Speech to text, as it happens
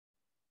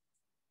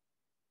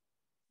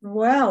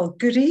Well,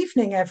 good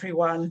evening,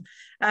 everyone.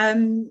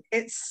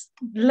 It's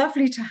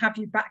lovely to have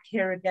you back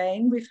here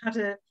again. We've had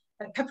a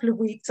couple of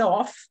weeks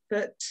off,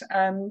 but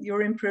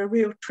you're in for a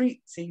real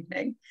treat this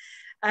evening.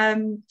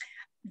 Um,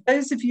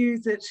 those of you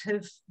that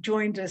have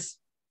joined us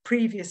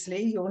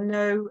previously, you'll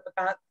know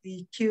about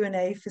the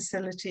Q&A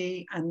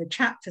facility and the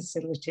chat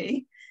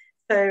facility.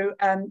 So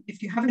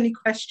if you have any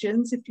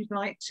questions, if you'd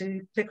like to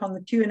click on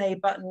the Q&A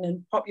button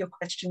and pop your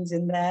questions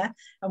in there,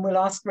 and we'll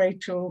ask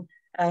Rachel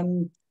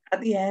at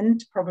the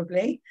end,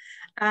 probably.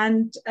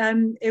 And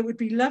it would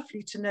be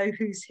lovely to know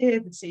who's here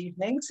this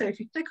evening. So if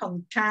you click on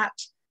the chat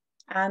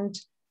and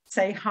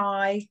say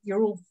hi,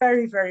 you're all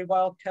very, very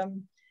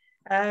welcome.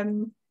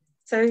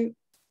 So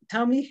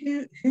tell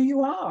me who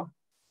you are.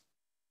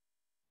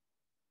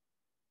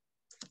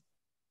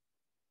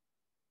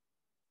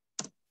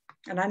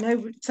 And I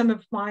know some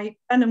of my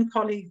Benham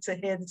colleagues are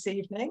here this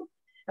evening.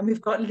 And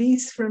we've got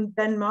Lise from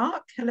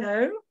Denmark.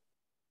 Hello.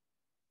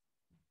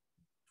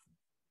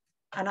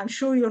 And I'm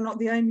sure you're not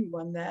the only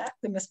one there.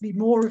 There must be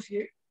more of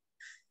you.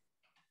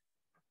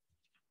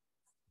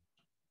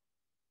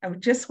 And we're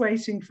just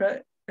waiting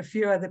for a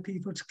few other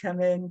people to come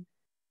in.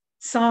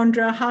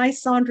 Sandra, hi,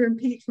 Sandra and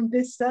Pete from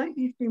Vista.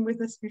 You've been with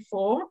us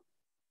before.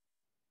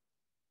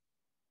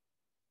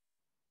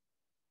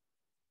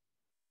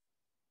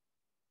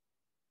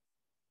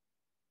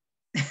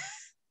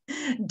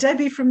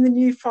 Debbie from the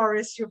New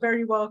Forest, you're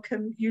very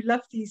welcome. You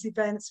love these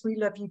events. We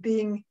love you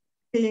being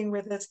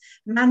with us.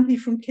 Mandy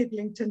from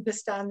Kidlington,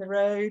 just down the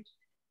road.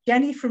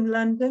 Jenny from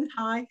London,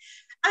 hi.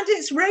 And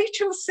it's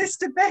Rachel's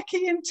sister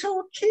Becky in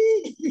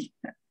Torquay.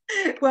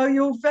 Well,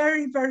 you're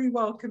very, very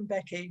welcome,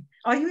 Becky.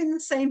 Are you in the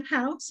same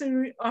house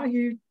or are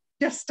you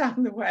just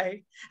down the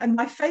way? And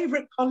my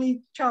favourite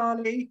colleague,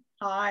 Charlie,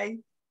 hi.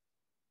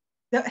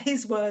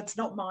 His words,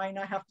 not mine,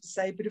 I have to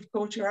say, but of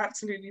course you're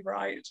absolutely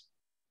right.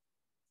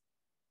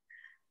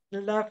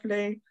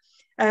 Lovely.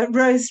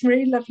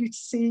 Rosemary, lovely to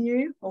see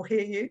you or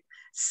hear you.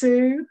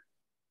 Sue.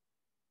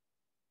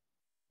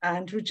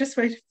 And we'll just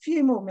wait a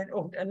few more minutes,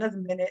 or another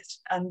minute,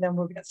 and then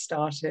we'll get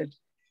started.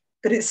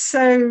 But it's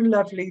so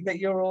lovely that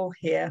you're all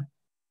here.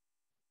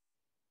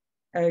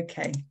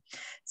 Okay,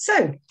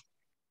 so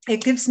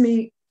it gives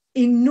me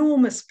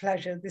enormous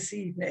pleasure this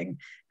evening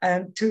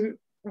to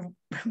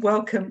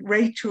welcome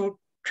Rachel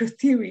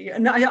Trethewey.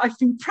 And I've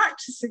been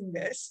practicing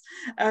this.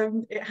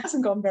 It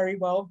hasn't gone very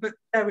well, but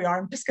there we are.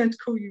 I'm just going to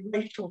call you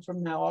Rachel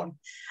from now on.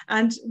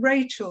 And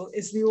Rachel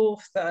is the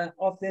author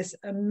of this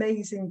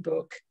amazing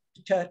book,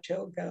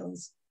 Churchill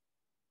Girls.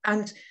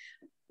 And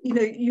you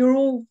know, you're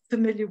all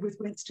familiar with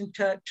Winston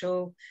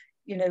Churchill.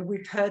 You know,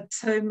 we've heard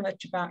so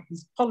much about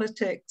his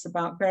politics,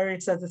 about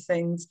various other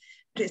things,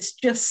 but it's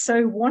just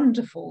so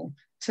wonderful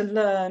to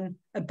learn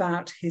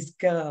about his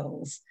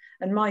girls.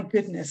 And my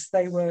goodness,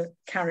 they were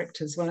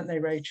characters, weren't they,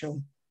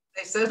 Rachel?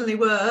 They certainly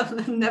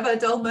were. Never a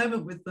dull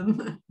moment with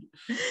them.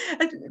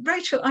 And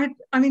Rachel,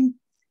 I mean,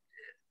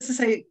 as I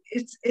say,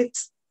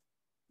 it's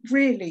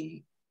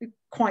really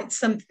quite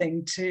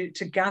something to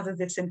gather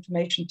this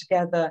information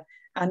together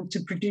and to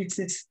produce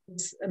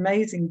this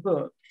amazing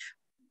book.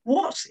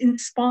 What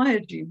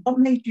inspired you? What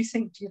made you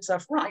think to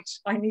yourself, right,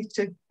 I need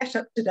to get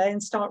up today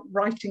and start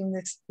writing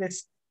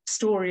this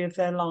story of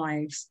their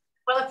lives?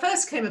 Well, I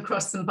first came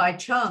across them by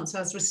chance. I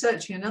was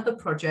researching another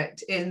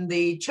project in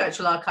the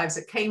Churchill archives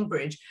at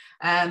Cambridge.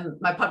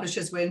 My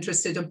publishers were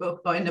interested in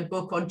a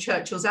book on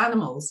Churchill's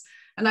animals.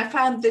 And I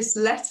found this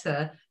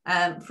letter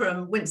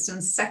from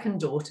Winston's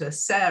second daughter,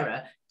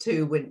 Sarah,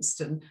 to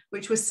Winston,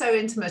 which was so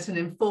intimate and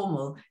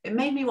informal. It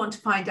made me want to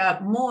find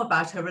out more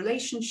about her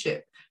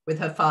relationship with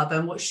her father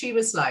and what she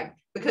was like.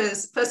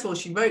 Because first of all,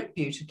 she wrote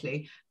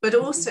beautifully, but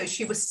also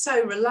she was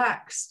so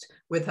relaxed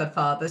with her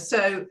father.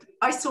 So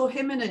I saw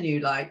him in a new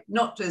light,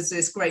 not as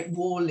this great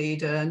war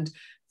leader and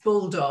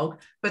bulldog,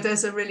 but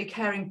as a really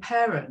caring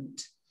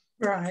parent.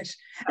 Right.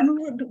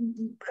 And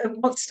at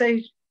what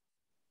stage?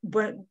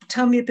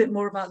 Tell me a bit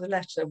more about the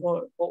letter.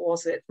 What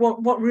was it?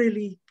 What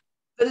really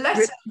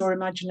gripped your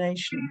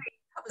imagination?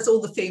 Covers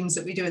all the themes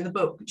that we do in the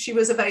book. She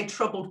was a very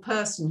troubled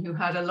person who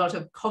had a lot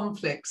of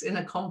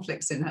inner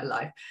conflicts in her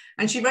life.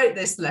 And she wrote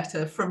this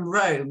letter from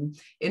Rome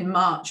in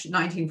March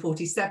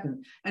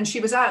 1947. And she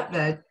was out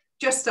there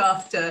just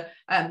after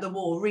the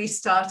war,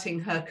 restarting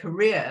her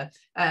career.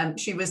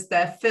 She was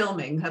there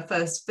filming her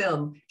first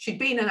film. She'd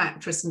been an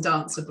actress and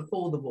dancer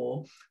before the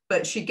war,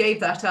 but she gave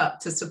that up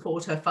to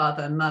support her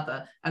father and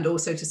mother and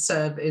also to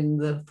serve in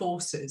the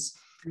forces.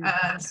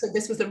 So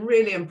this was a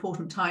really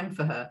important time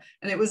for her.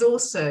 And it was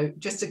also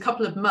just a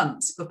couple of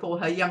months before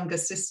her younger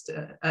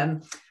sister,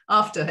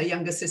 after her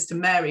younger sister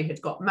Mary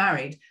had got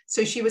married.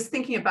 So she was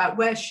thinking about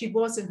where she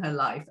was in her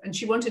life, and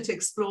she wanted to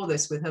explore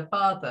this with her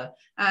father.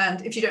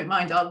 And if you don't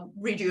mind, I'll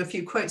read you a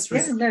few quotes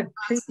from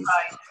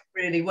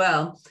really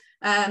well.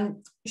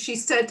 She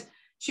said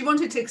she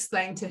wanted to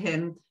explain to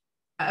him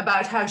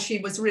about how she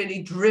was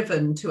really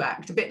driven to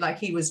act, a bit like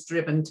he was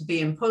driven to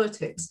be in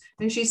politics.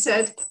 And she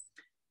said,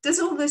 "Does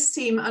all this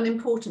seem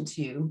unimportant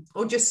to you,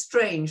 or just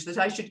strange that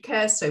I should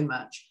care so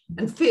much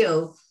and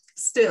feel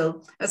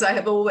Still, as I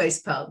have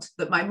always felt,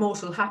 that my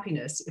mortal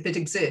happiness, if it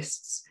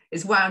exists,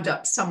 is wound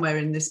up somewhere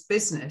in this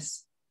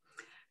business.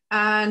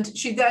 And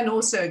she then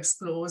also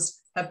explores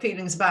her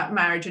feelings about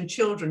marriage and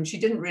children. She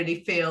didn't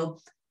really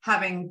feel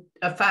having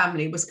a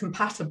family was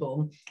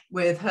compatible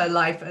with her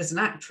life as an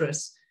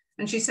actress.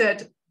 And she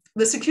said,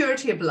 the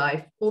security of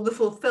life, or the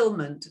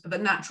fulfillment of a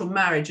natural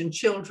marriage and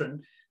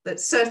children that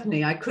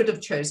certainly I could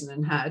have chosen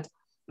and had,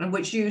 and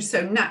which you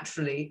so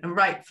naturally and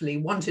rightfully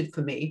wanted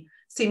for me,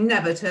 seemed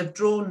never to have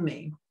drawn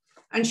me.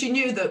 And she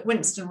knew that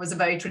Winston was a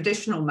very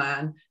traditional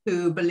man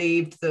who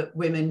believed that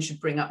women should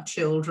bring up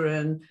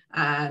children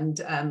and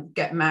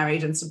get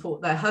married and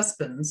support their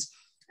husbands.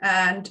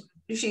 And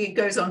she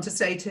goes on to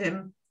say to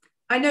him,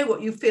 I know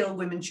what you feel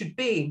women should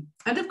be.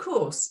 And of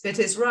course, it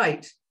is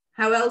right.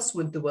 How else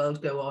would the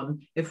world go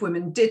on if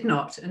women did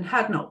not and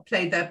had not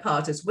played their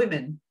part as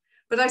women?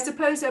 But I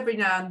suppose every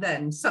now and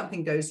then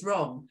something goes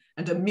wrong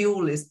and a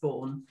mule is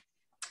born.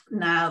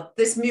 Now,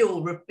 this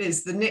mule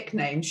is the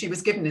nickname she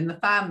was given in the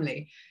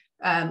family,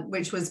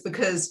 which was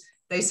because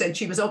they said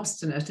she was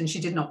obstinate and she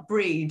did not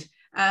breed.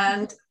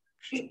 And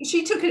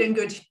she took it in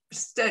good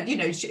stead. You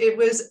know, it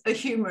was a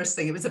humorous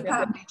thing. It was a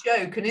family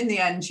joke. And in the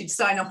end, she'd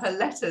sign off her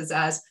letters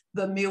as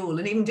the mule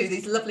and even do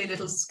these lovely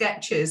little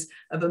sketches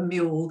of a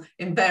mule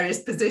in various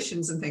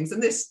positions and things.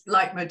 And this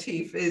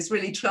leitmotif is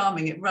really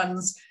charming. It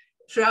runs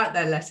throughout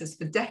their letters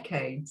for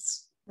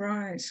decades.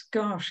 Right,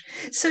 gosh.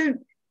 So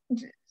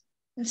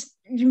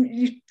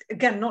you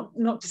again,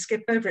 not to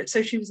skip over it.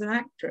 So she was an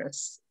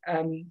actress,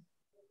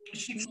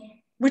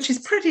 which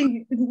is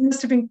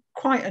must have been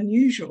quite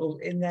unusual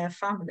in their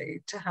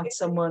family to have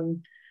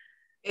someone.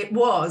 It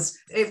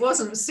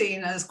wasn't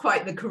seen as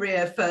quite the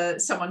career for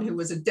someone who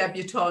was a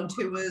debutante,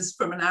 who was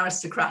from an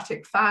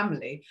aristocratic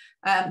family.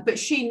 But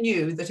she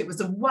knew that it was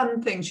the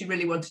one thing she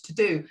really wanted to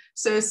do.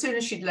 So as soon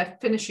as she'd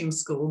left finishing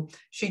school,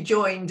 she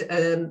joined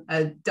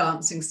a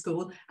dancing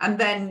school. And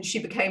then she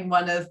became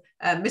one of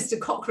Mr.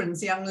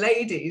 Cochrane's young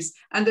ladies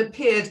and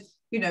appeared,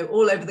 you know,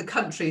 all over the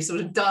country, sort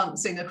of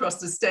dancing across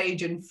the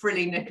stage in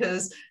frilly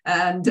knickers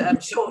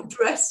and short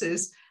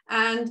dresses.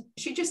 And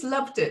she just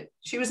loved it.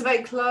 She was a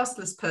very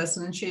classless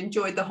person and she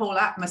enjoyed the whole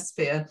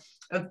atmosphere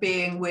of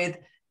being with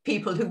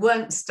people who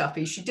weren't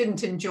stuffy. She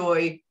didn't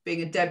enjoy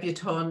being a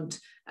debutante.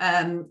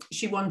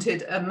 She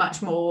wanted a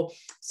much more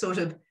sort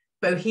of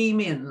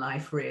bohemian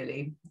life,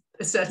 really,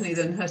 certainly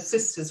than her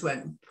sisters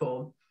went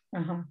for.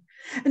 Uh-huh.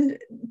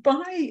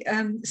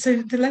 And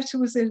so the letter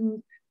was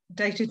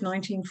dated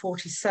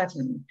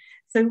 1947.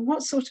 So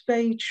what sort of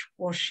age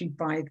was she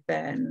by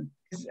then?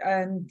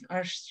 I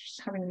was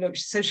just having a look.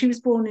 So she was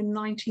born in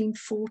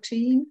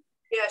 1914.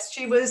 Yes,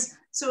 she was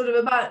sort of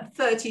about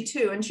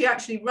 32, and she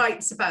actually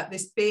writes about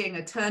this being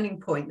a turning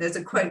point. There's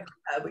a quote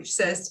from her which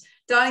says,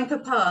 "Darling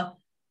Papa,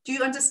 do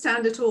you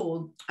understand at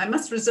all? I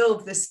must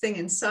resolve this thing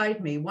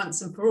inside me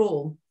once and for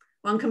all.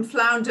 One can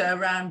flounder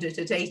around it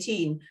at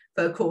 18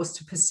 for a course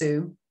to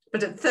pursue,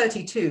 but at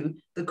 32,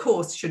 the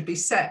course should be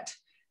set."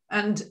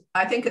 And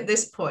I think at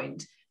this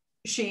point,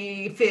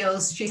 she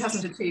feels she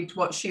hasn't achieved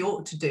what she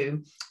ought to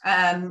do.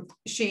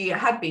 She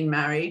had been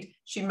married.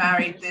 She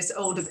married this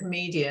older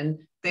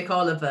comedian, Vic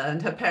Oliver,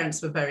 and her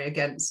parents were very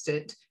against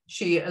it.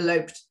 She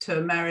eloped to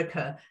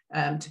America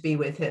to be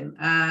with him.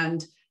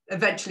 And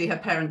eventually her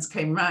parents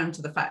came round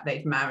to the fact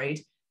they'd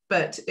married,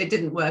 but it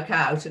didn't work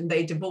out and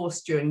they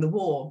divorced during the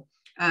war.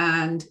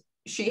 And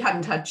she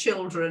hadn't had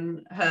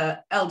children.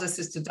 Her elder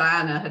sister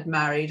Diana had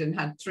married and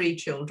had 3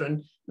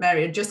 children.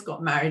 Mary had just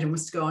got married and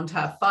was to go on to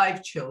have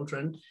 5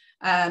 children.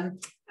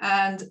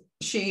 And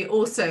she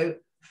also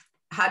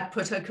had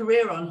put her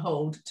career on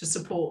hold to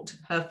support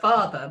her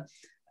father.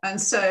 And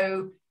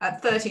so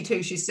at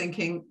 32, she's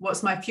thinking,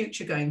 what's my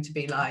future going to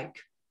be like?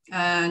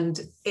 And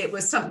it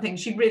was something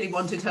she really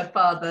wanted her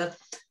father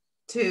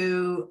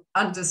to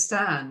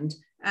understand.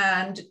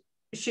 And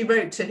she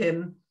wrote to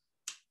him,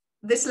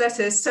 "This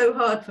letter is so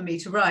hard for me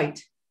to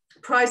write.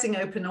 Prizing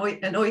open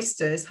an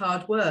oyster is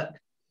hard work,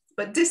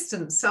 but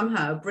distance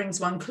somehow brings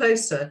one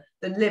closer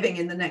than living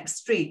in the next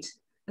street.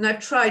 And I've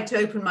tried to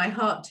open my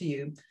heart to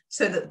you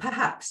so that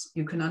perhaps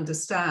you can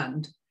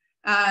understand."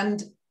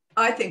 And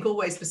I think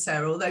always for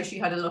Sarah, although she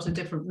had a lot of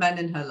different men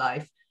in her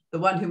life, the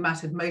one who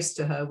mattered most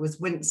to her was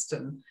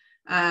Winston.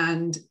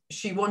 And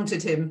she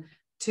wanted him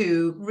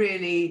to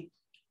really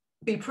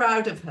be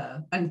proud of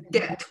her and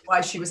get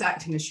why she was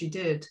acting as she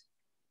did.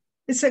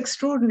 It's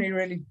extraordinary,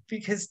 really,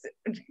 because,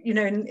 you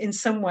know, in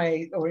some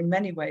way, or in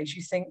many ways,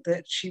 you think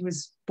that she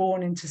was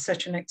born into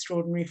such an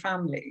extraordinary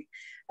family,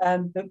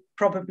 but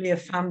probably a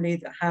family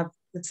that have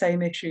the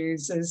same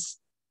issues as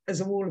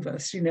all of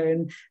us, you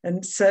know,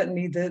 and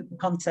certainly the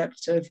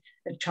concept of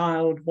a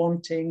child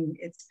wanting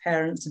its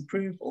parents'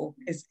 approval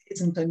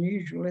isn't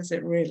unusual, is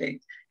it really?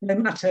 No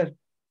matter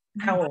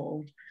how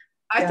old.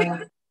 I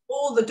think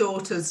all the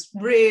daughters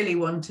really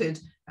wanted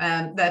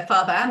their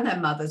father and their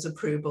mother's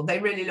approval. They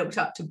really looked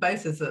up to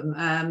both of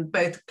them.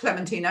 Both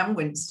Clementine and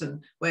Winston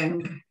were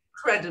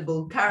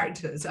incredible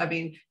characters. I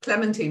mean,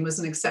 Clementine was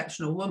an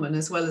exceptional woman,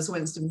 as well as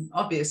Winston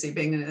obviously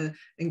being an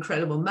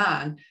incredible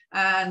man.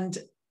 And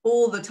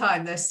all the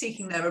time. They're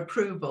seeking their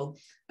approval.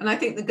 And I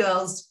think the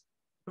girls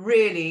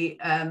really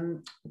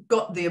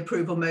got the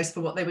approval most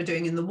for what they were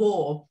doing in the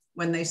war,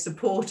 when they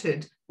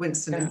supported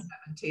Winston in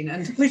 17.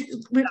 And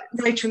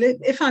Rachel,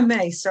 if I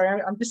may,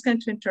 sorry, I'm just going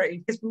to interrupt you,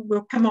 because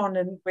we'll come on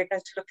and we're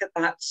going to look at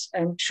that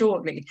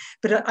shortly.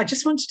 But I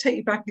just want to take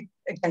you back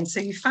again. So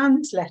you found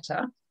this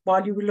letter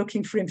while you were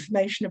looking for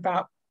information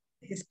about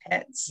his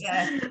pets.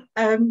 Yeah.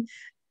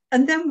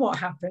 And then what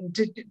happened?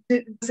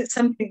 Was it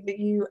something that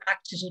you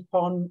acted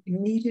upon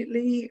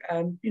immediately?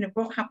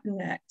 What happened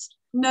next?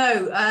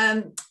 No,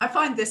 I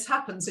find this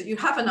happens, that you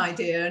have an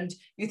idea and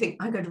you think,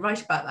 I'm going to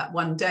write about that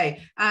one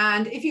day.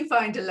 And if you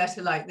find a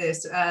letter like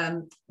this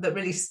that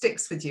really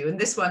sticks with you, and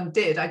this one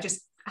did, I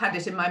just had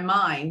it in my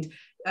mind.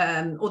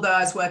 Although I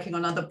was working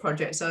on other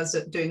projects, I was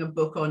doing a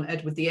book on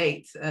Edward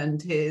VIII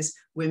and his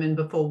women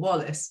before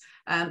Wallace.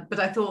 But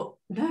I thought,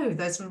 no,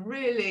 there's a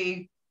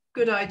really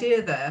good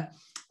idea there.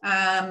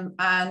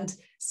 And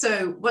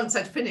so once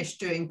I'd finished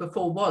doing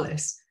Before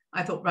Wallace,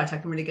 I thought, right, I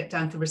can really get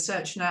down to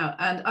research now.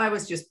 And I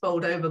was just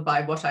bowled over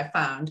by what I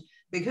found,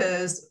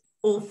 because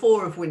all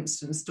 4 of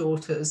Winston's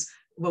daughters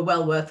were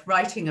well worth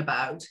writing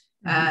about.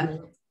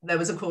 There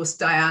was, of course,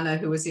 Diana,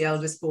 who was the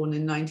eldest, born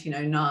in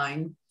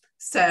 1909,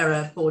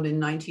 Sarah, born in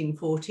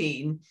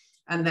 1914,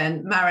 and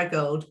then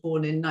Marigold,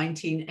 born in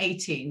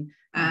 1918.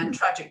 And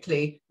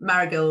tragically,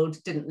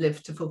 Marigold didn't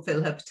live to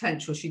fulfill her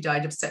potential. She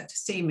died of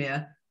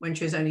septicemia when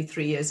she was only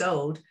 3 years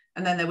old.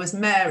 And then there was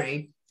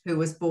Mary, who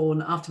was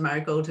born after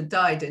Marigold had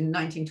died in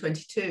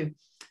 1922.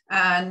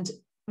 And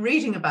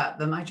reading about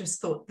them, I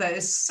just thought there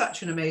is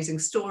such an amazing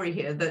story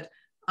here that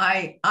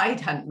I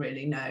hadn't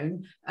really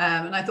known.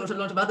 And I thought a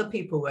lot of other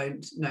people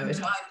won't know it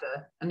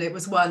either. And it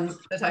was one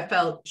that I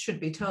felt should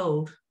be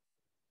told.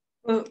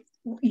 Well,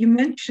 you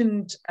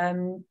mentioned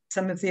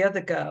some of the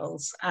other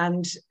girls,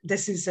 and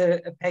this is a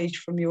page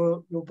from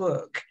your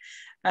book.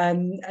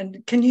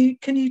 And can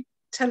you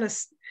tell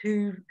us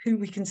who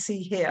we can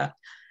see here?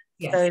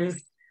 Yes.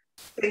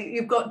 So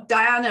you've got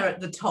Diana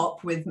at the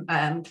top with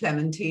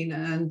Clementine,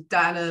 and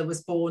Diana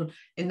was born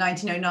in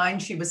 1909.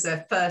 She was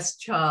their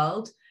first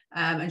child,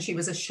 and she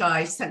was a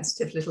shy,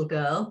 sensitive little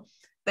girl.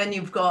 Then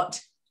you've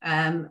got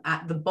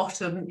at the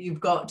bottom, you've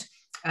got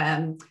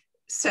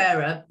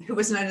Sarah, who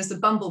was known as the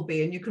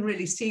Bumblebee, and you can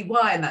really see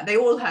why in that. They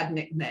all had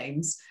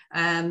nicknames.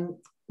 And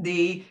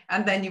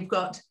then you've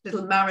got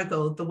little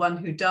Marigold, the one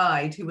who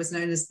died, who was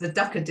known as the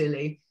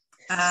Duckadilly.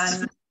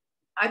 And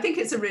I think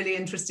it's a really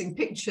interesting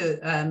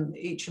picture,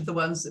 each of the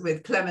ones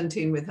with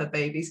Clementine with her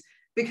babies,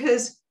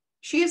 because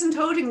she isn't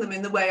holding them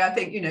in the way I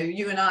think,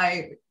 you and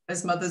I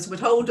as mothers would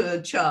hold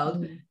a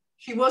child.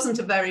 She wasn't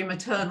a very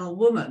maternal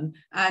woman.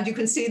 And you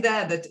can see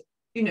there that,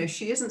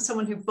 she isn't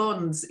someone who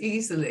bonds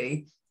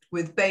easily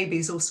with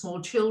babies or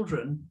small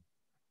children.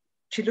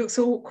 She looks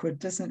awkward,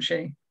 doesn't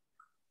she?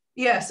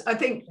 Yes, I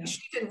think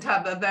she didn't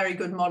have a very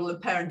good model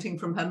of parenting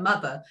from her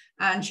mother,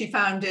 and she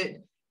found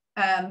it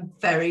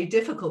very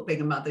difficult being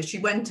a mother. She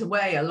went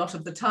away a lot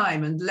of the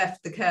time and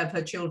left the care of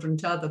her children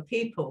to other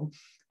people,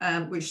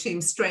 which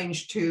seems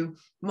strange to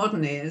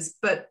modern ears,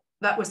 but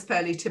that was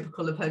fairly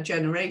typical of her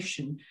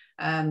generation.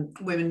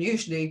 Women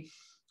usually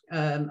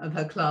of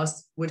her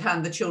class would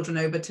hand the children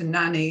over to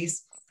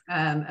nannies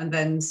and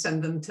then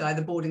send them to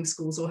either boarding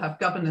schools or have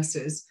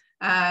governesses.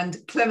 And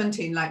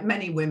Clementine, like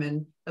many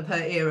women of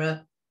her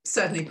era,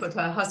 certainly put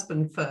her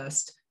husband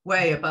first,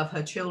 way above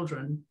her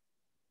children.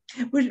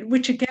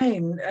 Which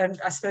again,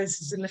 I suppose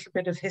is a little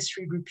bit of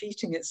history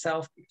repeating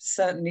itself.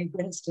 Certainly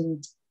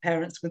Winston's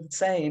parents were the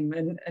same,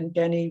 and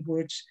Jenny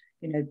would,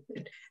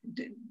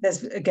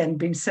 there's again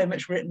been so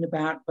much written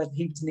about whether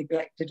he was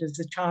neglected as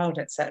a child,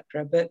 etc.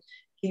 But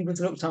he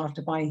was looked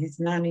after by his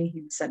nanny,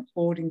 he was sent to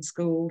boarding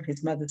school,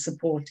 his mother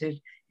supported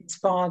his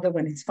father.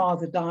 When his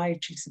father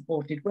died, she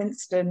supported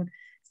Winston.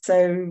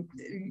 So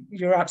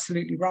you're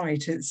absolutely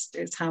right,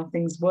 it's how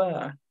things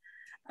were.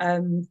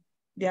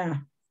 Yeah.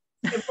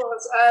 It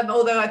was,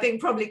 although I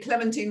think probably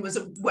Clementine was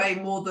away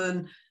more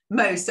than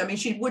most. I mean,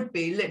 she would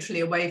be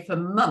literally away for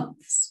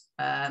months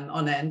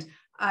on end.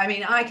 I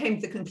mean, I came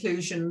to the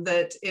conclusion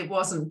that it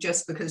wasn't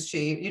just because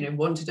she,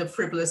 wanted a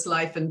frivolous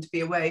life and to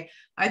be away.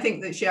 I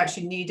think that she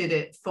actually needed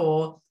it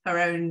for her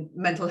own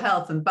mental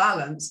health and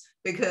balance,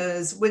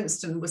 because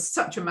Winston was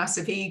such a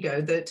massive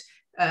ego that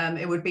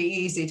it would be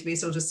easy to be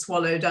sort of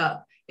swallowed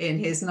up in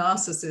his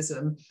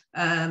narcissism.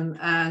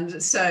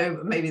 And so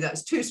maybe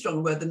that's too strong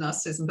a word, the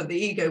narcissism, but the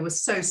ego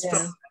was so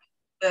strong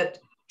that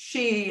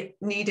she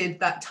needed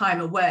that time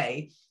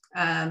away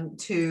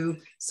to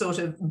sort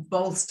of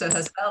bolster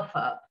herself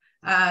up.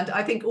 And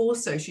I think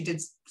also she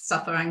did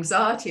suffer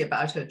anxiety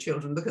about her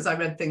children, because I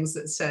read things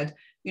that said,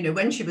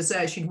 when she was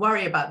there, she'd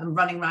worry about them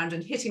running around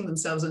and hitting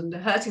themselves and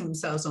hurting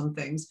themselves on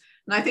things.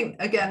 And I think,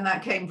 again,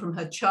 that came from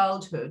her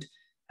childhood,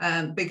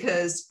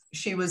 because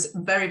she was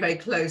very, very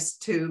close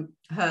to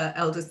her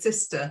elder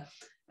sister,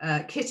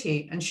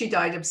 Kitty, and she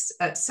died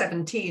at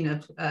 17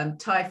 of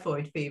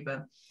typhoid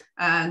fever.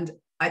 And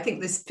I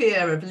think this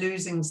fear of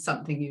losing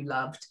something you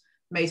loved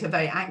made her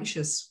very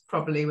anxious,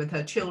 probably, with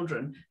her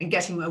children, and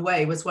getting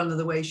away was one of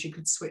the ways she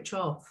could switch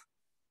off.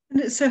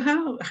 And so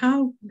how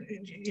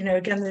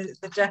again,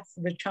 the death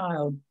of a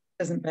child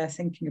doesn't bear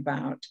thinking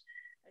about.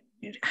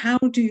 How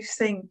do you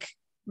think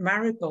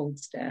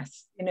Marigold's death,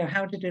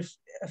 how did it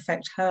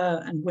affect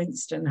her and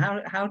Winston?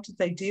 How did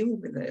they deal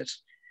with it?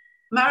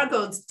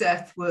 Marigold's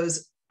death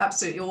was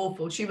absolutely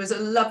awful. She was a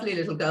lovely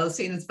little girl,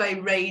 seen as very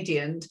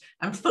radiant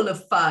and full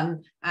of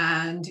fun,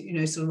 and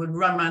sort of would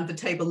run around the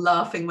table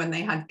laughing when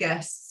they had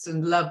guests,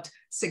 and loved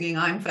singing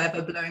 "I'm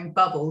Forever Blowing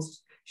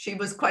Bubbles." She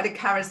was quite a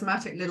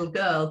charismatic little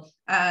girl,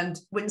 and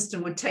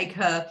Winston would take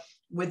her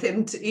with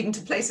him even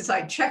to places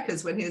like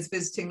Chequers when he was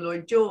visiting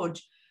Lloyd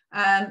George.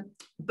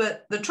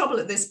 But the trouble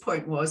at this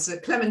point was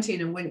that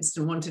Clementine and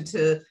Winston wanted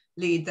to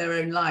lead their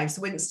own lives.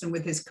 Winston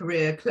with his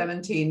career,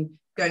 Clementine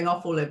going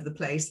off all over the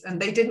place, and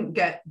they didn't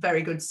get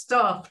very good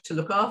staff to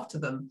look after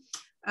them.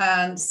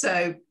 And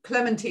so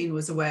Clementine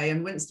was away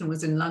and Winston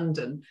was in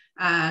London,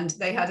 and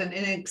they had an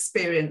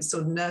inexperienced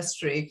sort of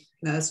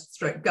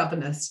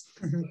nurse/governess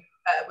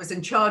was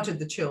in charge of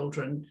the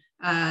children,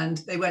 and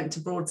they went to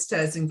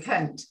Broadstairs in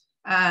Kent.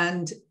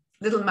 And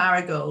little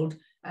Marigold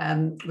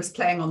was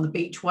playing on the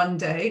beach one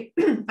day,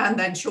 and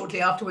then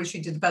shortly afterwards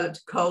she developed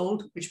a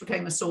cold, which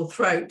became a sore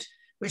throat,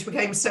 which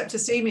became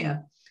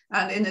septicemia.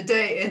 And in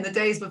the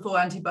days before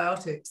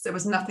antibiotics, there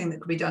was nothing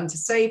that could be done to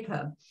save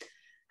her.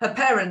 Her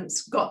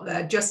parents got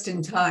there just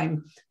in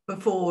time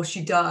before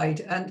she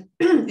died, and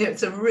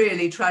it's a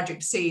really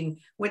tragic scene.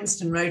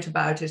 Winston wrote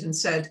about it and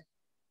said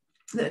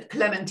that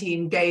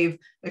Clementine gave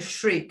a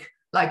shriek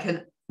like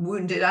a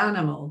wounded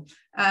animal,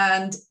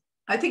 and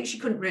I think she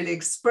couldn't really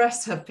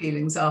express her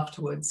feelings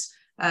afterwards.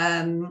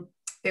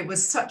 It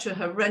was such a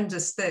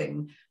horrendous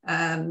thing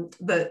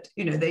that,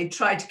 they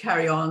tried to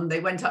carry on. They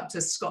went up to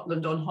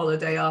Scotland on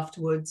holiday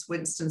afterwards.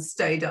 Winston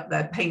stayed up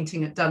there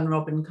painting at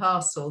Dunrobin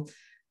Castle.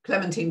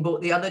 Clementine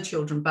brought the other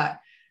children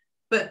back,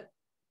 but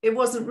it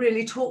wasn't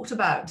really talked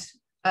about.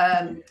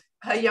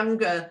 Her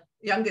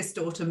youngest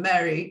daughter,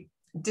 Mary,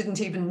 didn't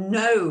even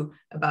know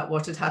about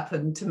what had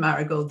happened to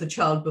Marigold, the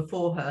child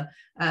before her,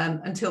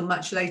 until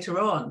much later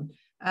on.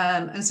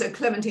 And so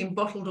Clementine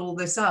bottled all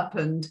this up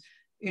and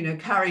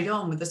carried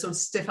on with a sort of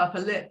stiff upper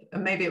lip,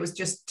 and maybe it was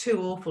just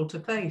too awful to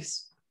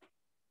face.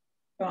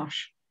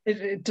 Gosh,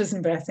 it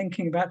doesn't bear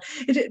thinking about.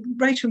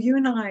 Rachel, you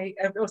and I,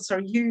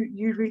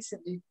 you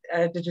recently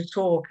did a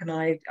talk, and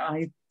I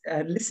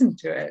listened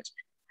to it,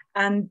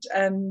 and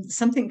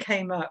something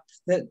came up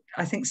that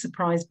I think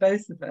surprised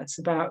both of us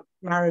about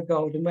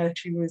Marigold and where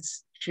she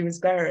was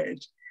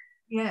buried.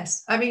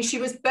 Yes, I mean, she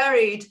was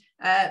buried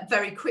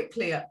very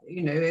quickly.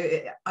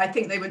 I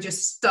think they were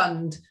just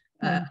stunned.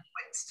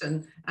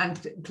 Winston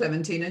and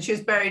Clementine, and she was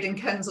buried in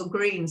Kensal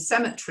Green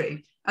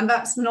Cemetery, and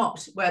that's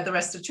not where the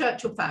rest of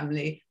Churchill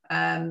family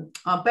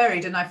are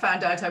buried. And I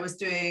found out, I was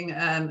doing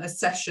a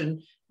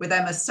session with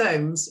Emma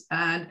Soames,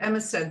 and Emma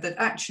said that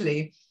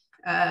actually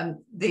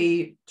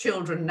the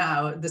children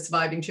now, the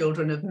surviving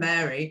children of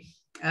Mary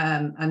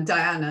and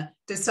Diana,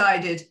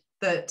 decided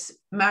that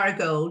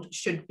Marigold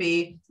should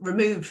be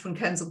removed from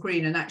Kensal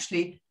Green and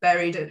actually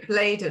buried at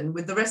Blaydon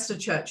with the rest of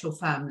Churchill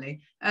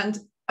family. And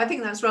I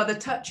think that's rather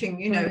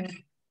touching,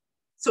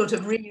 sort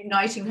of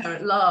reuniting her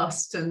at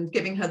last and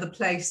giving her the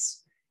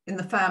place in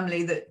the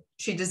family that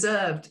she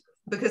deserved,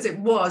 because it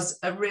was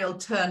a real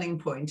turning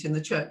point in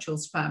the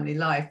Churchill's family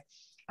life.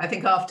 I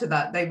think after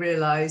that, they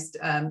realised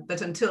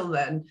that until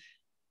then,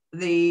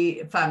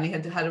 the family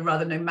had had a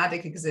rather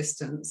nomadic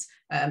existence,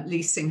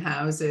 leasing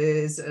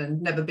houses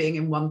and never being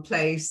in one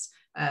place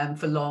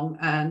for long,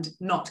 and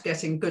not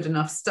getting good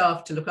enough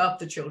staff to look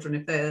after children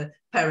if their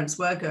parents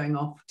were going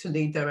off to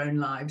lead their own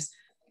lives.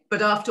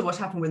 But after what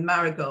happened with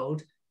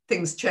Marigold,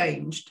 things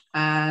changed.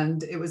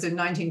 And it was in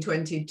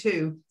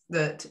 1922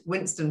 that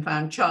Winston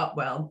found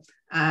Chartwell,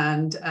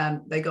 and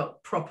they got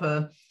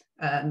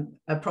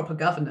a proper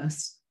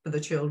governess for the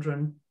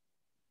children.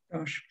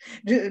 Gosh,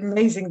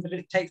 amazing that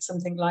it takes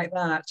something like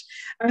that.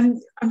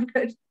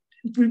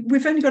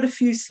 We've only got a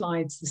few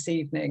slides this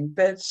evening,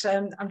 but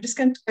I'm just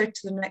going to go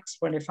to the next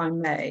one, if I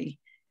may.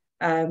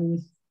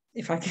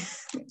 If I can,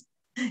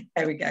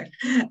 there we go.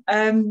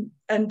 And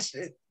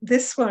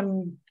this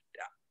one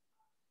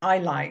I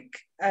like.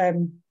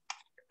 And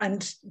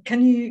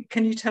can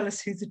you tell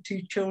us who the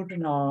two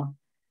children are?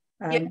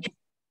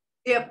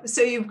 Yep.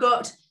 So you've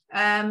got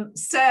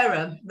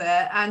Sarah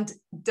there and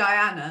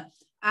Diana,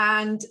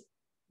 and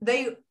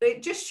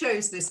it just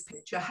shows this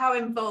picture how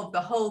involved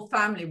the whole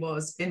family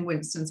was in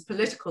Winston's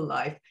political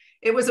life.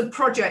 It was a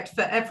project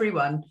for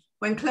everyone.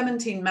 When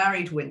Clementine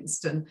married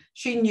Winston,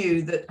 she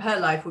knew that her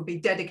life would be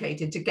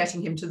dedicated to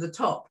getting him to the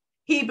top.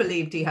 He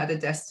believed he had a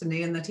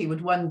destiny and that he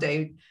would one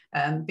day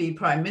be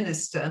prime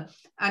minister,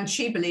 and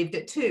she believed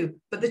it too.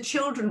 But the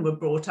children were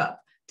brought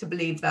up to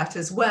believe that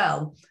as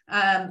well.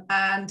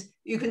 And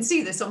you can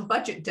see this on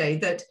Budget Day,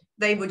 that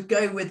they would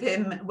go with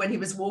him when he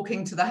was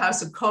walking to the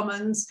House of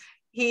Commons.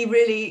 He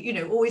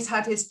really, always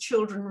had his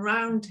children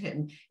around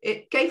him.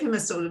 It gave him a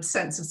sort of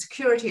sense of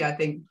security, I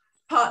think.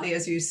 Partly,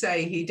 as you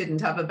say, he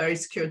didn't have a very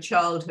secure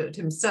childhood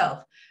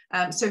himself.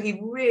 So he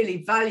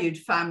really valued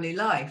family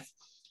life.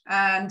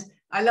 And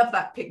I love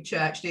that picture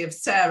actually of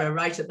Sarah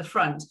right at the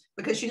front,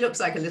 because she looks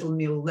like a little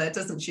mule there,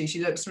 doesn't she?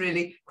 She looks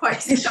really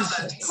quite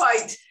stubborn,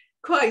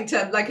 quite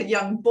like a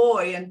young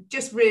boy, and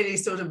just really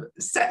sort of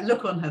set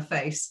look on her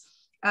face.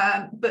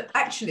 But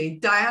actually,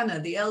 Diana,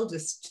 the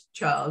eldest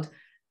child,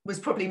 was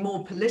probably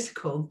more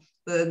political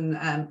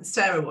than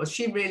Sarah was.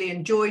 She really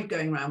enjoyed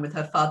going around with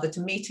her father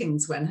to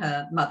meetings when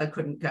her mother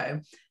couldn't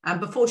go. And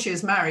before she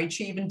was married,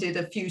 she even did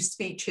a few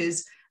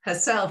speeches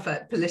herself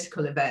at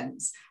political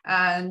events.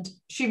 And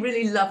she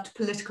really loved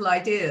political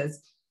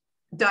ideas.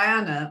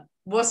 Diana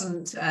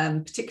wasn't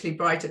particularly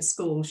bright at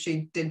school.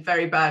 She did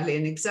very badly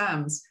in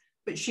exams,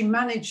 but she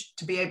managed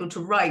to be able to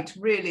write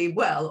really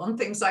well on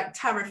things like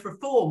tariff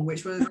reform,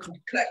 which was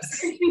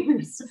complex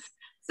issues.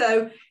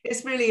 So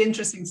it's really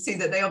interesting to see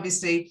that they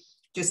obviously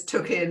just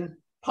took in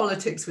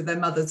politics with their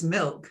mother's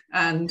milk,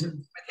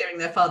 and hearing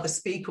their father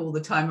speak all the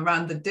time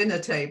around the dinner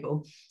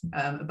table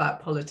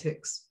about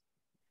politics.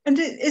 And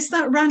is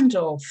that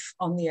Randolph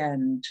on the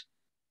end,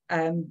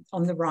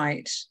 on the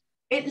right?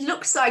 It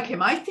looks like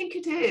him. I think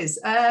it is.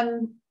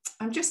 I'm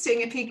just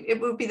seeing if it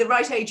would be the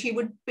right age. He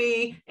would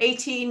be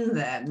 18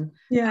 then.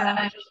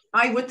 Yeah.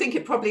 I would think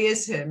it probably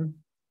is him.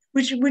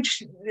 Which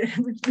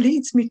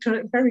leads me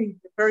to a very,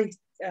 very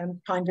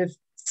kind of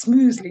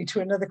smoothly to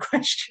another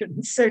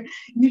question. So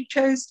you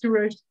chose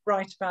to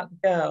write about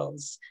the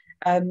girls,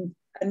 and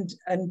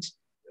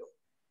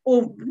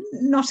or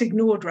not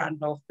ignored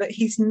Randolph, but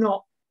he's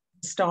not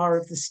the star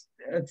of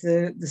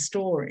the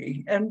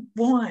story. And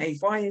why?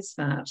 Why is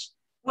that?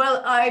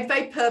 Well, I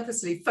very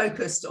purposely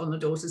focused on the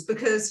daughters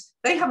because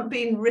they haven't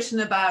been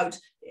written about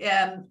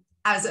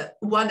as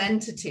one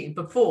entity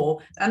before,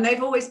 and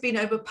they've always been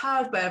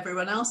overpowered by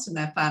everyone else in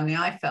their family,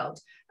 I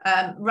felt.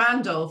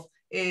 Randolph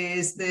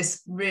is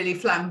this really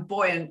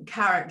flamboyant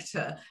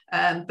character,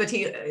 but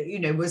he,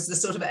 was the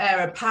sort of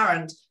heir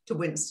apparent to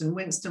Winston.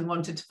 Winston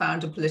wanted to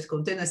found a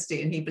political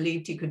dynasty, and he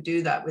believed he could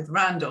do that with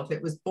Randolph.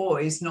 It was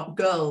boys, not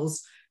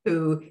girls,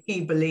 who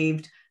he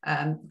believed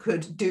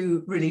could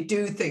really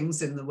do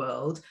things in the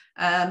world.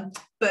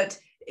 But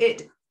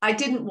I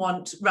didn't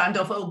want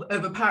Randolph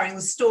overpowering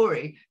the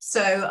story,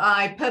 so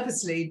I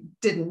purposely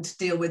didn't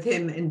deal with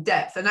him in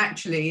depth. And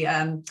actually,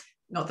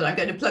 not that I'm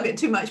going to plug it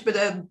too much, but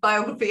a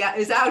biography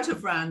is out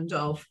of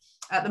Randolph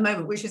at the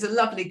moment, which is a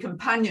lovely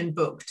companion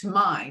book to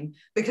mine,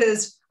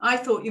 because I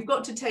thought you've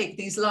got to take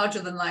these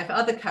larger than life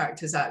other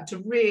characters out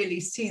to really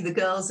see the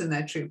girls in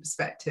their true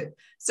perspective.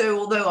 So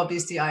although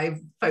obviously I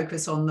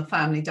focus on the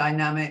family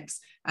dynamics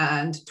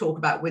and talk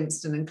about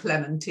Winston and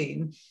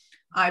Clementine,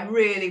 I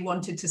really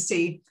wanted to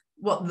see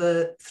what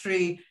the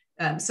three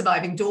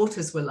surviving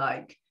daughters were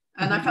like.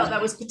 And I felt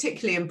that was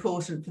particularly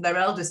important for their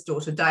eldest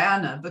daughter,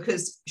 Diana,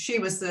 because she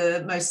was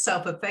the most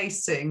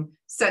self-effacing,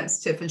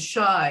 sensitive and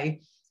shy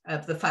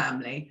of the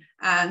family.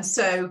 And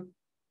so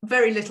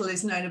very little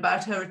is known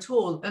about her at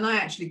all. And I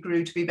actually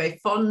grew to be very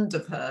fond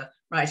of her,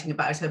 writing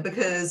about her,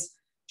 because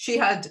she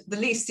had the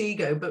least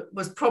ego, but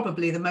was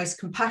probably the most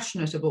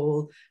compassionate of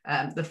all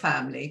the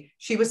family.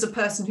 She was a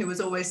person who was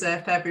always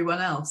there for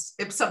everyone else.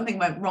 If something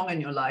went wrong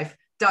in your life,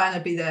 Diana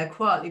would be there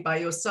quietly by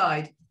your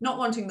side, not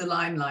wanting the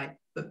limelight,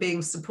 but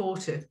being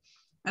supportive.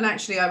 And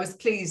actually, I was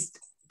pleased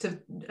to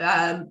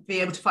be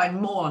able to find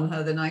more on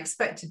her than I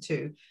expected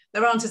to.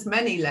 There aren't as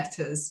many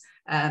letters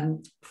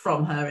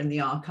from her in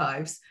the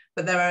archives,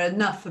 but there are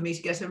enough for me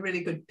to get a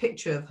really good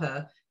picture of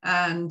her.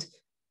 And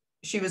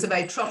she was a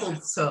very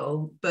troubled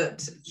soul,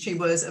 but she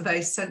was a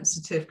very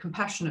sensitive,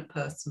 compassionate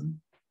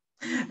person.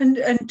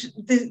 And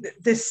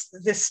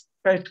this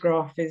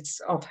photograph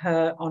is of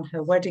her on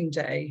her wedding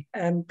day,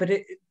 but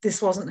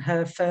this wasn't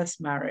her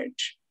first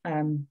marriage.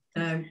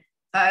 No.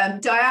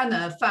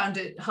 Diana found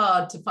it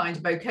hard to find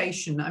a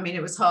vocation. I mean,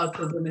 it was hard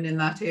for women in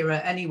that era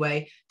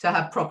anyway to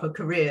have proper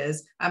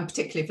careers, and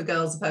particularly for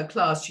girls of her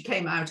class. She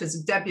came out as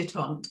a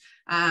debutante,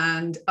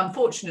 and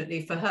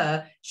unfortunately for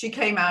her, she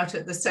came out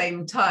at the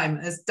same time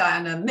as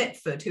Diana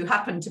Mitford, who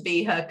happened to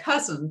be her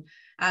cousin.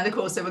 And of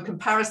course, there were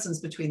comparisons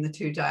between the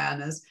two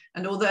Dianas.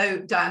 And although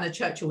Diana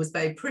Churchill was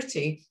very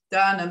pretty,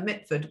 Diana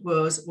Mitford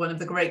was one of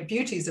the great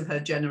beauties of her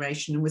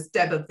generation and was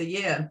Deb of the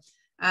Year.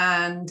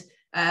 And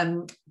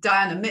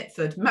Diana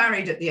Mitford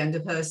married at the end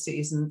of her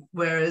season,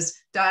 whereas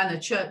Diana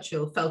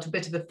Churchill felt a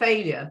bit of a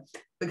failure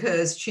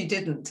because she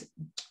didn't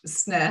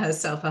snare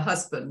herself a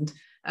husband.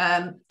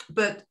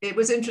 But it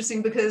was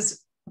interesting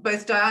because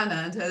both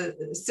Diana and her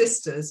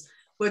sisters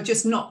were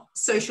just not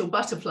social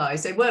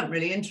butterflies. They weren't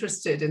really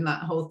interested in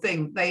that whole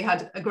thing. They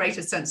had a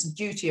greater sense of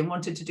duty and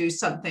wanted to do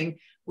something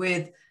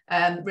with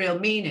real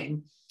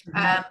meaning.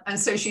 And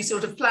so she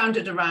sort of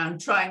floundered around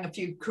trying a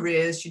few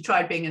careers. She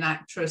tried being an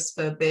actress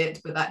for a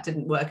bit, but that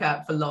didn't work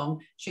out for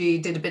long. She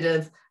did a bit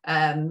of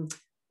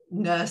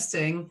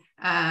nursing,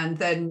 and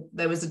then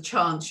there was a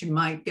chance she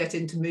might get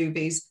into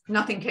movies.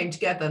 Nothing came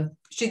together.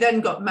 She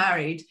then got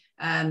married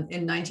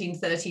in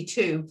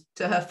 1932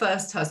 to her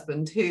first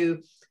husband, who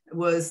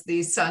was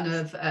the son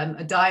of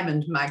a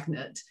diamond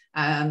magnate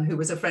who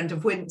was a friend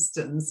of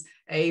Winston's,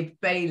 Abe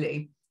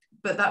Bailey.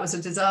 But that was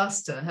a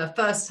disaster. Her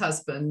first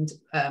husband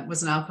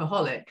was an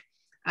alcoholic,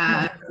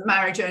 and the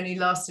marriage only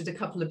lasted a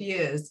couple of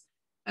years.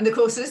 And of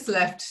course, this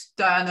left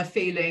Diana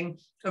feeling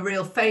a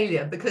real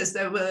failure because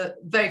there were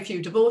very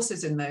few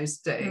divorces in those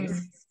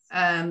days.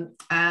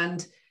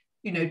 And,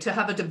 you know, to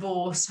have a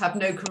divorce, have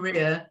no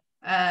career,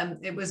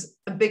 it was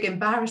a big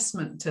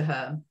embarrassment to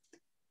her.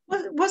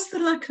 Was the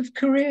lack of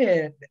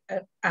career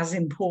as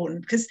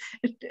important? Because,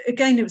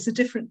 again, it was a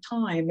different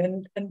time.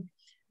 And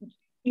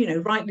you know,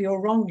 rightly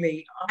or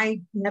wrongly,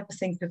 I never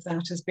think of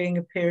that as being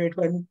a period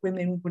when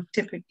women would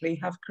typically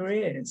have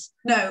careers.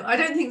 No, I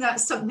don't think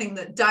that's something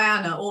that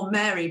Diana or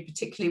Mary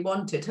particularly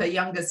wanted, her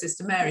younger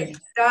sister Mary. Yeah.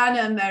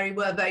 Diana and Mary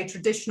were very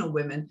traditional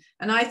women.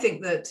 And I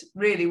think that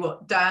really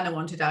what Diana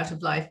wanted out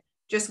of life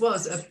just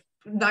was a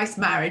nice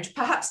marriage,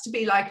 perhaps to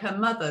be like her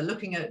mother,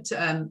 looking at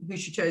who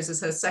she chose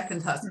as her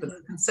second husband,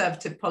 the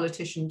Conservative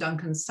politician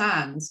Duncan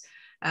Sandys.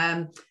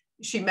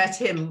 She met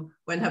him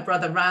when her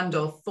brother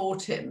Randolph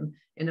fought him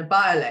in a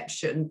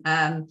by-election.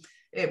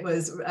 It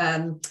was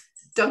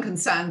Duncan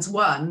Sandys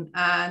won,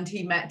 and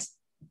he met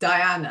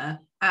Diana,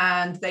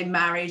 and they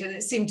married, and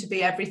it seemed to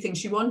be everything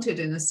she wanted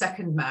in a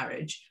second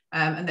marriage.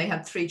 And they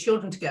had 3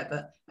 children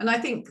together. And I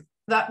think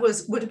that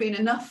would have been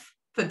enough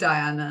for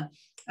Diana.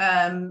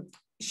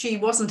 She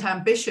wasn't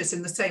ambitious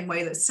in the same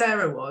way that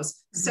Sarah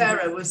was.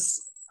 Sarah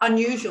was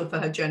unusual for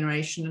her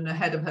generation and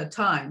ahead of her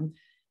time.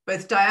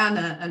 Both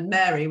Diana and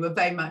Mary were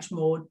very much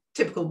more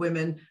typical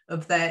women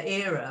of their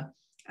era.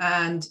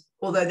 And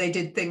although they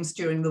did things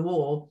during the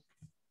war,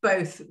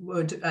 both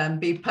would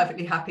be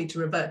perfectly happy to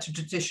revert to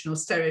traditional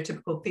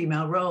stereotypical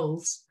female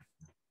roles.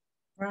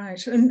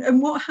 Right.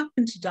 And what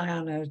happened to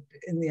Diana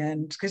in the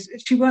end? Because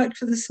she worked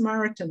for the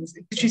Samaritans.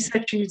 Because you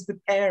said she was the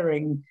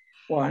caring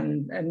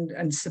one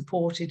and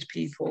supported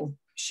people.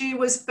 She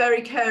was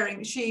very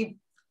caring. She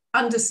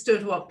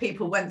understood what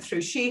people went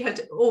through. She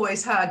had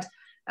always had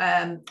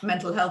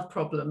mental health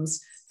problems.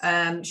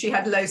 She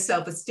had low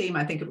self-esteem,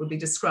 I think it would be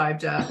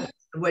described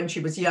when she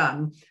was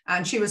young.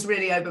 And she was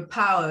really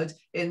overpowered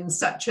in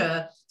such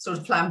a sort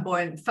of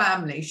flamboyant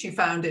family. She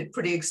found it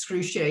pretty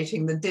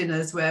excruciating, the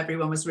dinners where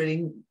everyone was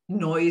really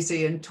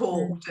noisy and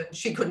talked, and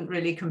she couldn't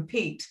really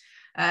compete.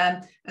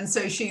 And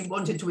so she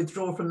wanted to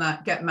withdraw from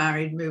that, get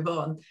married, move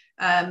on.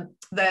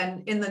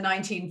 Then in the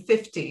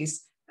 1950s,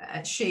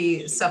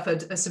 she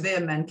suffered a severe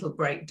mental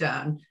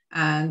breakdown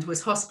and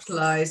was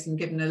hospitalized and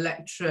given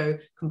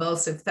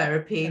electroconvulsive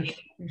therapy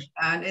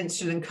and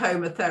insulin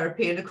coma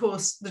therapy. And of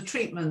course, the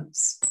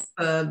treatments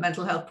for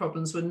mental health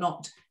problems were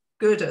not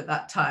good at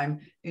that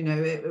time. You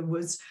know, it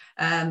was,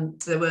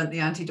 there weren't the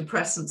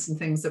antidepressants and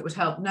things that would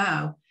help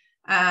now.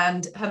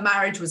 And her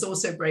marriage was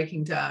also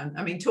breaking down.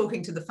 I mean,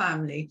 talking to the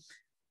family,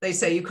 they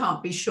say you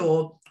can't be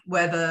sure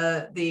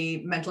whether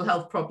the mental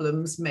health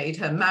problems made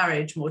her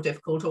marriage more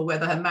difficult or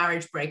whether her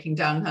marriage breaking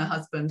down, her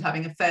husband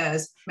having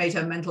affairs, made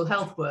her mental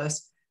health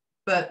worse.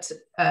 But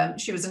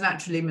she was a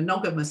naturally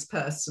monogamous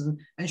person,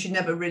 and she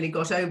never really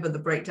got over the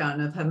breakdown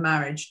of her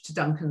marriage to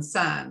Duncan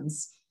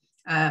Sandys.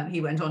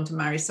 He went on to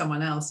marry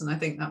someone else, and I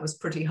think that was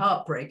pretty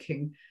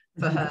heartbreaking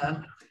for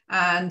her.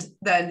 And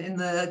then in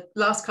the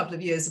last couple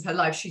of years of her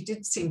life, she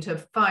did seem to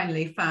have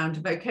finally found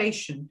a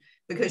vocation,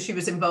 because she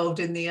was involved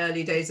in the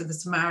early days of the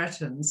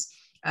Samaritans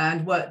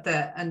and worked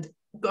there and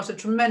got a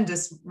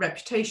tremendous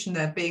reputation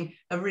there, being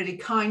a really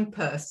kind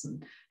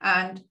person.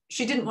 And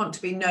she didn't want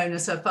to be known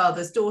as her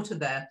father's daughter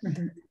there.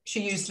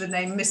 She used the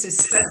name Mrs.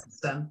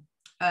 Spencer,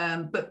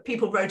 but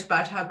people wrote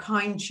about how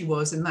kind she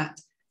was in that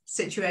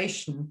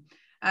situation.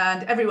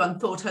 And everyone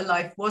thought her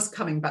life was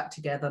coming back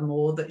together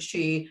more, that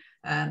she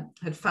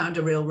had found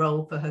a real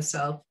role for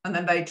herself. And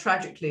then very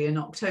tragically, in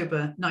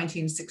October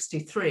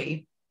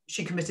 1963,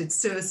 she committed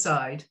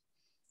suicide.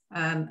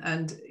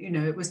 And, you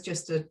know, it was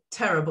just a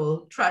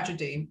terrible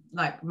tragedy,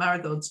 like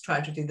Marigold's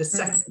tragedy, the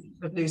second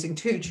of losing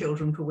 2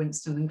 children for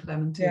Winston and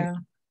Clementine. Yeah,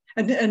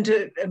 and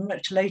a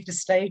much later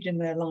stage in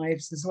their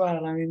lives as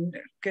well. I mean,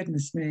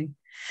 goodness me.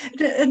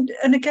 And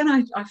again,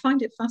 I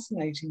find it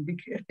fascinating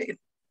because,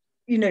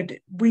 you know,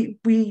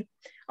 we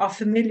are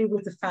familiar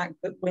with the fact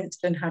that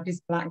Winston had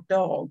his black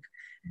dog,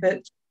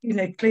 but you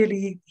know,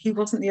 clearly he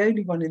wasn't the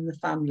only one in the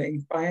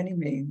family by any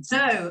means.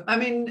 No, I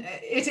mean,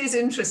 it is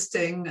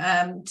interesting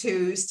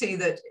to see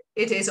that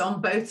it is on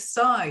both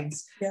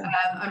sides. Yeah.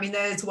 I mean,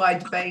 there's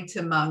wide debate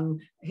among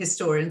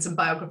historians and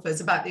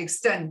biographers about the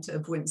extent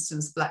of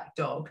Winston's black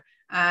dog.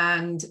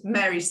 And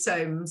Mary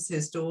Soames,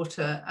 his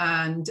daughter,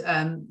 and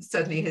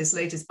certainly his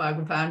latest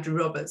biographer, Andrew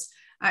Roberts,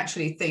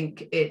 actually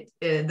think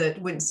that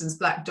Winston's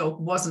black dog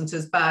wasn't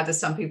as bad as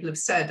some people have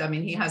said. I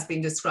mean, he has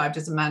been described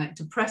as a manic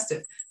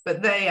depressive,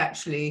 but they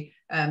actually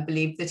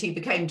believe that he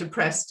became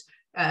depressed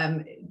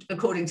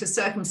according to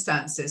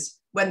circumstances.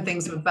 When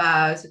things were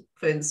bad,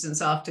 for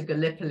instance, after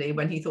Gallipoli,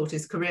 when he thought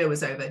his career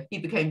was over, he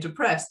became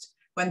depressed.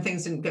 When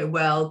things didn't go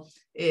well,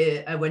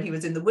 when he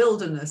was in the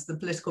wilderness, the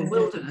political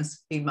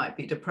wilderness, he might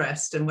be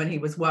depressed. And when he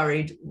was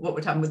worried what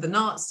would happen with the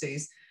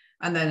Nazis,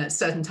 and then at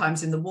certain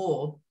times in the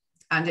war,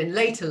 and in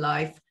later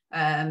life,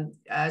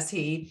 as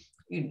he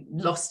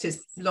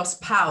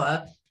lost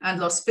power and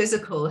lost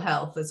physical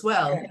health as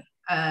well,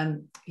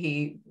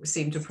 he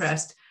seemed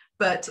depressed.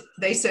 but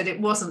they said it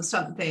wasn't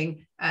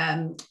something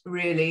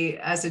really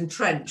as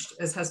entrenched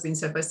as has been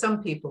said by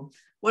some people.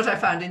 What I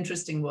found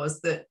interesting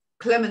was that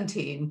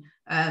Clementine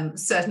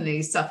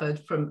certainly suffered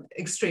from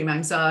extreme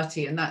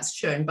anxiety, and that's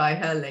shown by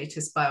her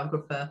latest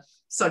biographer,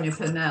 Sonia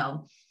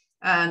Purnell.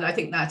 And I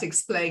think that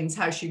explains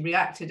how she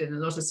reacted in a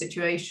lot of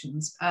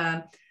situations.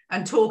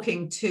 And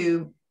talking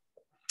to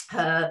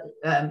her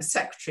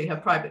secretary, her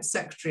private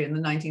secretary in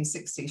the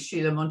 1960s,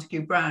 Sheila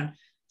Montague Brown,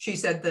 she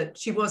said that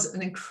she was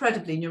an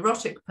incredibly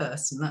neurotic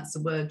person. That's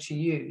the word she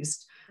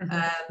used.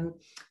 Mm-hmm.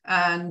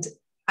 And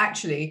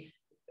actually,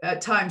 at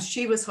times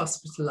she was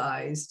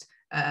hospitalized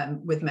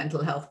with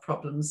mental health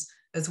problems,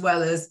 as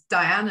well as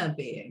Diana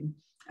being.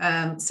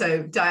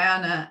 So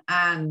Diana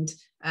and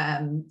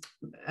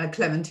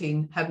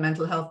Clementine had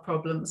mental health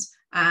problems,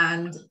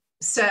 and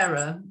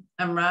Sarah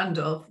and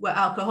Randolph were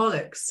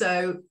alcoholics.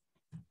 So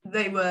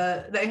they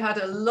had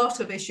a lot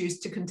of issues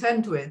to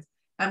contend with.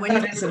 And when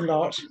that is a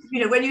lot.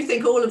 When you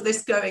think all of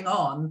this going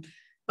on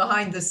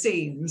behind the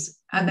scenes,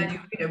 and then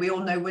we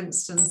all know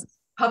Winston's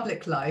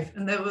public life,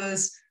 and there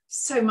was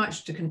so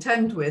much to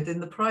contend with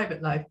in the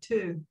private life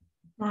too.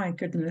 My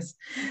goodness.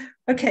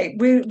 Okay,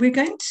 we're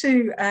going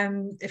to,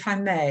 if I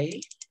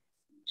may,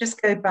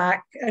 just go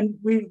back, and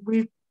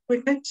we're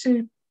going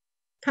to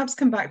perhaps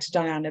come back to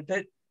Diana,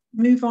 but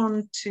move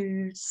on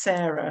to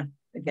Sarah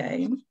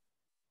again.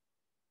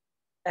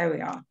 There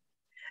we are.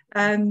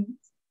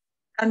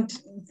 And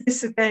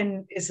this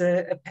again is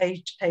a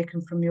page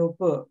taken from your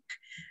book.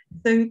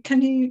 So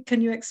can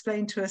you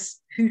explain to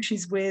us who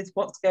she's with,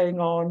 what's going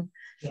on,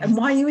 yes, and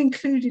why you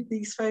included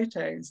these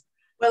photos?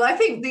 Well, I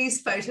think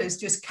these photos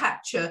just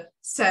capture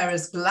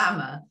Sarah's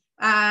glamour,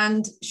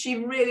 and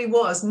she really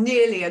was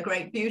nearly a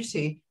great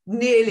beauty,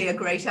 nearly a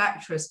great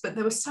actress, but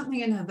there was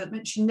something in her that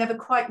meant she never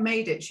quite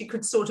made it. She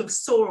could sort of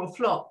soar or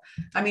flop.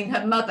 I mean,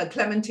 her mother,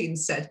 Clementine,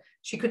 said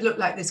she could look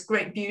like this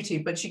great beauty,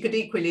 but she could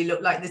equally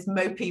look like this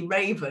mopey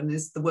raven,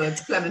 is the words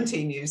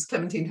Clementine used.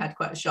 Clementine had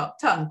quite a sharp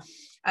tongue.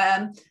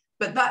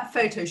 But that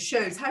photo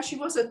shows how she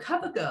was a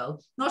cover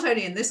girl, not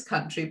only in this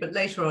country, but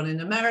later on in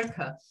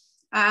America.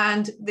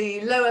 And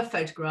the lower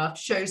photograph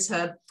shows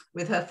her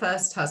with her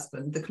first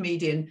husband, the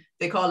comedian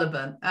Vic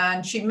Oliver.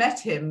 And she met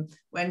him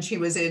when she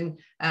was in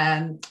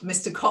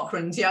Mr.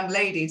 Cochrane's Young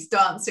Ladies,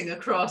 dancing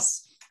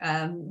across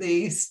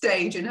the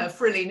stage in her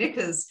frilly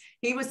knickers.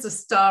 He was the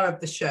star of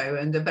the show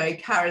and a very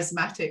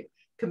charismatic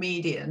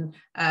comedian.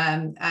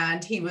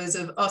 And he was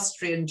of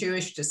Austrian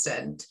Jewish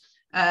descent.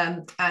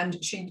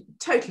 And she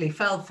totally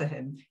fell for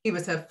him. He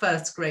was her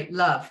first great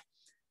love.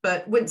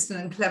 But Winston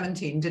and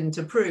Clementine didn't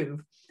approve.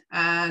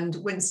 And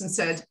Winston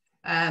said,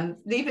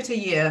 leave it a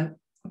year,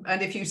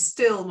 and if you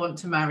still want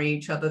to marry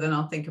each other, then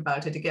I'll think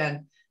about it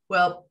again.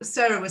 Well,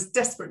 Sarah was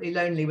desperately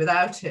lonely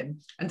without him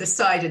and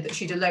decided that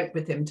she'd elope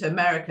with him to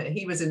America.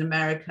 He was in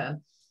America.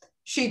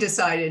 She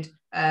decided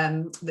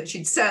that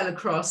she'd sail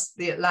across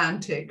the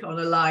Atlantic on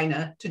a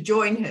liner to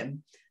join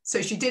him.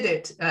 So she did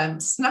it,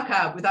 snuck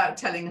out without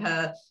telling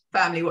her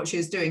family what she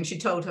was doing. She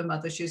told her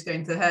mother she was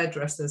going to the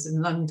hairdressers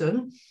in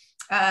London,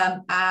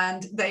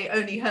 and they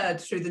only heard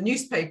through the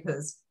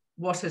newspapers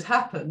what had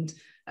happened.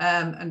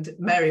 And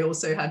Mary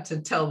also had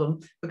to tell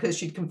them, because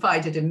she'd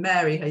confided in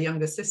Mary, her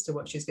younger sister,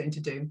 what she's going to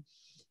do.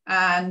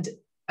 And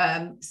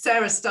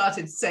Sarah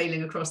started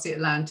sailing across the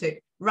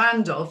Atlantic.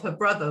 Randolph, her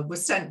brother,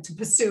 was sent to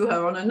pursue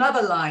her on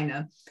another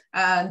liner.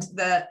 And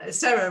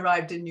Sarah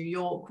arrived in New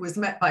York, was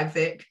met by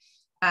Vic,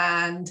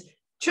 and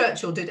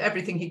Churchill did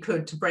everything he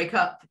could to break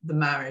up the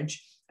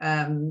marriage.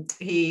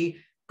 He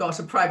got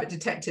a private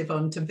detective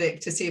on to Vic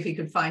to see if he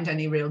could find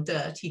any real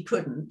dirt. He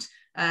couldn't.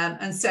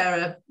 And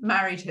Sarah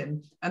married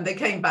him, and they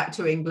came back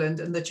to England,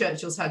 and the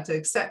Churchills had to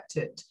accept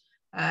it.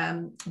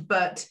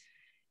 But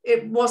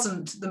it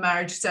wasn't the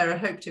marriage Sarah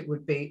hoped it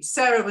would be.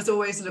 Sarah was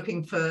always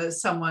looking for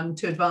someone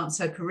to advance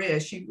her career.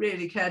 She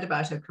really cared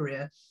about her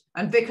career,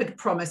 and Vic had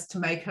promised to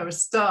make her a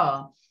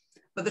star.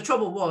 But the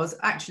trouble was,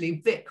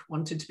 actually, Vic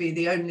wanted to be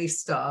the only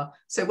star.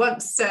 So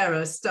once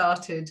Sarah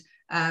started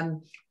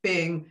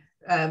doing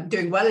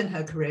well in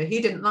her career,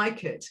 he didn't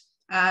like it.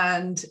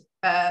 And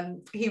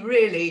he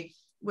really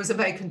was a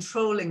very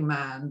controlling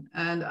man.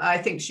 And I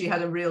think she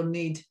had a real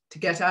need to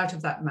get out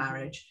of that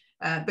marriage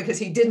because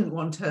he didn't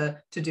want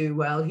her to do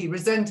well. He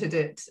resented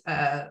it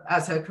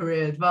as her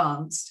career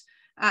advanced.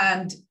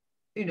 And,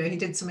 he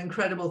did some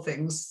incredible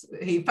things.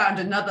 He found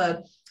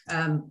another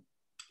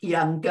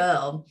young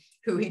girl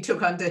who he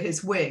took under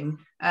his wing.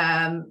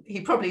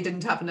 He probably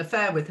didn't have an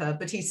affair with her,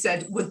 but he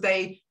said, could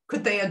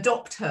they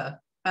adopt her?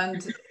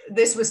 And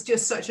this was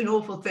just such an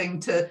awful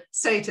thing to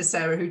say to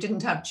Sarah, who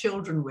didn't have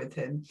children with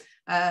him.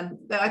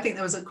 I think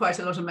there was quite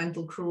a lot of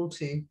mental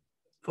cruelty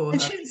for her.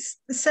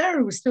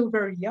 Sarah was still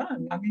very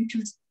young. I mean, she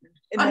was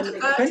in her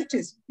late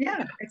 20s.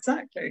 Yeah,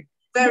 exactly.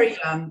 Very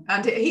young.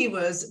 And he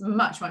was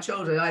much, much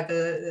older.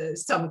 Either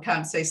some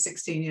accounts say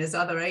 16 years,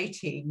 other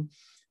 18.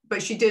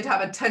 But she did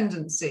have a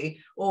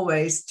tendency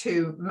always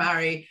to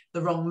marry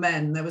the wrong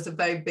men. There was a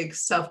very big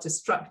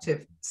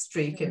self-destructive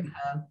streak in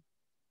her.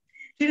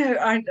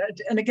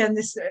 And again,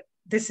 this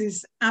this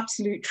is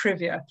absolute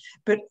trivia,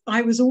 but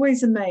I was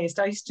always amazed.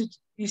 I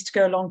used to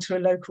go along to a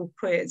local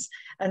quiz,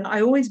 and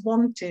I always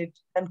wanted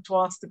them to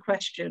ask the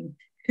question,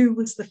 who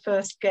was the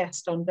first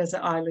guest on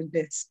Desert Island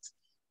Discs?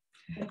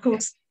 Of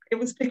course, it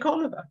was Vic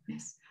Oliver.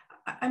 Yes.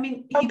 I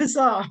mean, how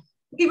bizarre.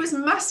 He was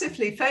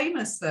massively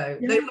famous, though.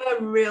 Yeah. They were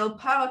a real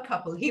power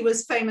couple. He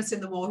was famous in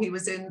the war. He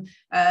was in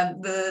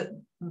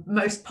the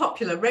most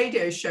popular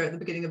radio show at the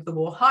beginning of the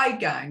war, High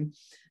Gang.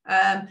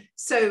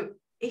 So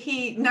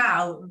he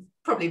now,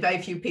 probably very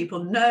few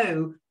people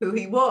know who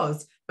he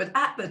was, but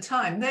at the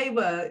time they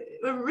were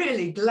a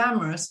really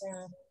glamorous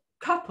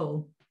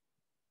couple.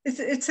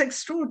 It's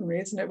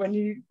extraordinary, isn't it, when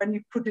you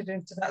put it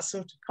into that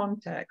sort of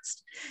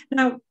context.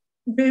 Now,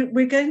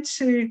 we're going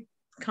to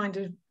kind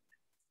of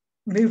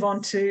move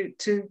on to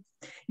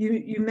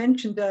you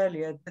mentioned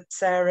earlier that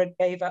Sarah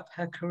gave up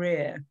her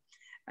career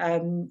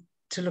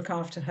to look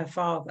after her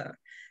father.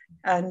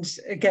 And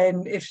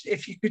again,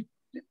 if you could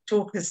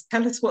tell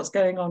us what's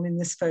going on in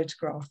this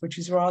photograph, which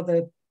is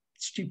rather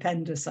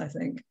stupendous, I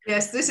think.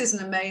 Yes, this is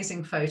an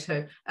amazing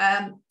photo.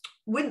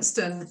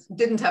 Winston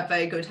didn't have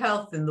very good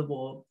health in the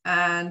war,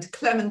 and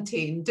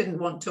Clementine didn't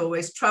want to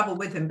always travel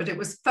with him, but it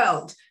was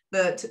felt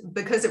that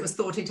because it was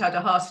thought he'd had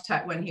a heart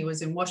attack when he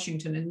was in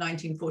Washington in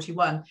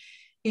 1941,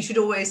 he should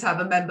always have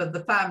a member of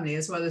the family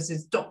as well as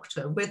his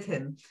doctor with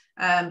him.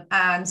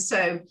 And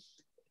so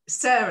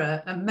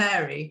Sarah and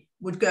Mary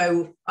would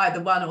go,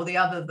 either one or the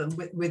other of them,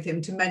 with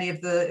him to many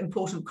of the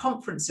important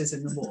conferences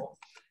in the war.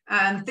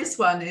 And this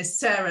one is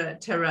Sarah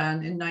at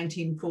Tehran in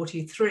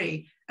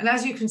 1943. And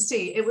as you can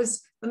see, it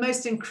was the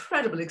most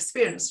incredible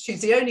experience.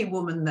 She's the only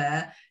woman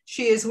there.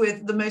 She is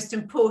with the most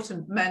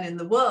important men in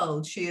the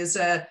world. She is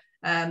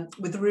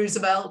with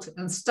Roosevelt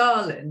and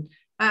Stalin.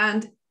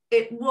 And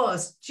it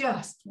was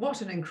just,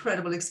 what an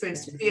incredible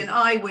experience to be an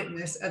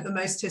eyewitness at the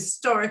most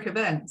historic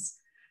events.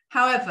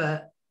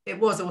 However, it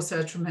was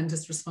also a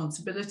tremendous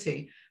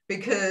responsibility,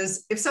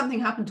 because if something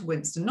happened to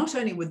Winston, not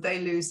only would they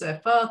lose their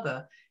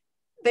father,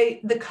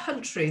 the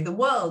country, the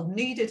world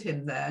needed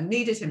him there,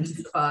 needed him to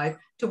survive,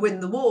 to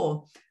win the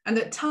war. And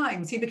at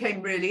times he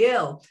became really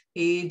ill.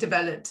 He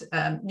developed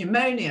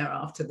pneumonia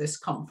after this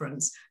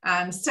conference,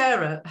 and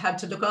Sarah had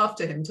to look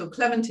after him till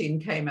Clementine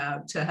came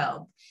out to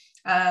help.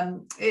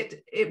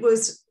 It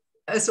was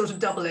a sort of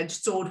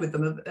double-edged sword with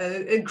them,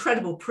 an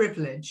incredible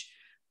privilege,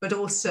 but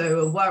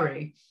also a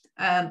worry.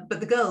 But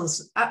the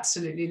girls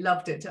absolutely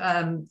loved it.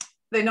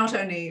 They not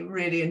only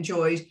really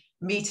enjoyed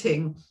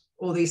meeting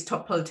all these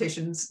top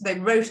politicians, they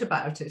wrote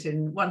about it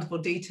in wonderful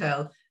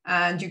detail,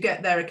 and you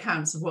get their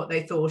accounts of what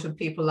they thought of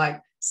people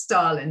like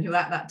Stalin, who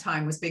at that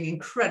time was being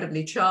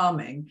incredibly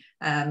charming,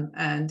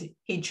 and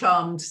he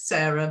charmed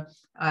Sarah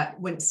at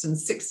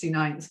Winston's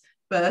 69th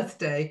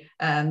birthday,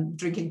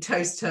 drinking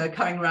toast to her,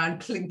 coming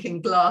around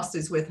clinking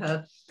glasses with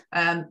her.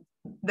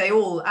 They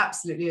all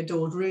absolutely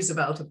adored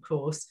Roosevelt, of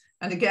course,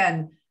 and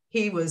again,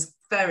 he was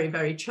very,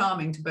 very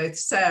charming to both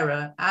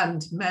Sarah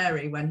and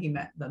Mary when he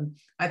met them.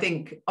 I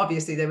think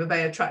obviously they were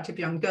very attractive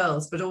young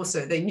girls, but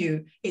also they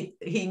knew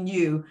he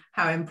knew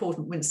how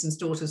important Winston's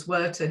daughters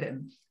were to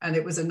him, and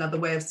it was another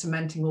way of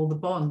cementing all the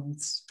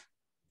bonds.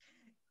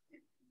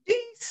 Do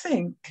you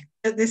think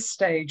at this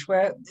stage,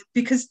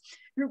 because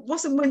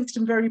wasn't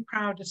Winston very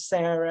proud of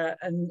Sarah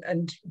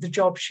and the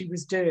job she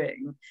was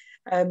doing,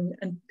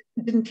 and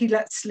didn't he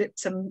let slip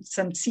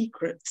some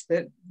secrets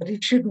that he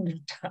shouldn't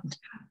have done?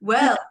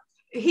 Well,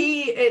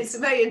 it's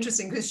very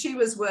interesting, because she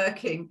was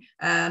working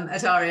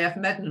at RAF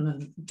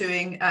Medmenham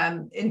doing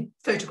in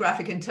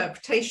photographic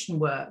interpretation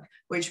work,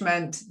 which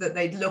meant that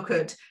they'd look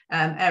at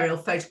aerial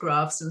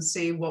photographs and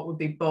see what would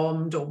be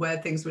bombed or where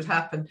things would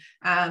happen.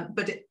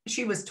 But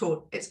she was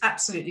taught it's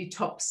absolutely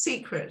top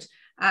secret.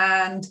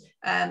 And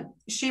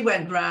she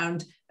went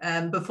round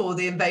before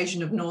the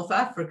invasion of North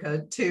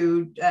Africa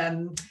to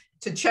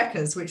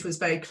Chequers, which was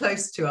very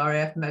close to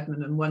RAF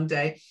Medmenham, one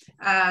day.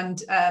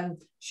 And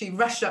she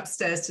rushed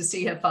upstairs to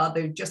see her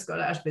father, who just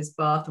got out of his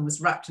bath and was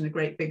wrapped in a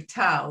great big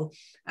towel.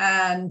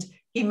 And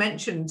he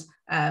mentioned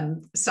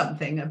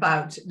something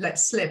about, let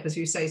slip, as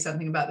you say,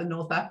 something about the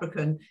North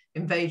African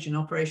invasion,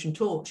 Operation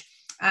Torch.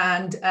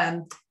 And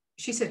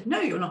she said,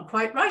 no, you're not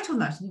quite right on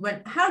that. And he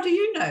went, how do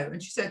you know?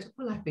 And she said,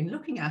 well, I've been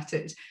looking at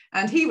it.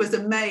 And he was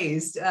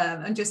amazed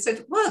and just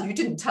said, well, you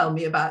didn't tell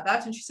me about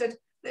that. And she said,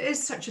 there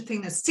is such a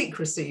thing as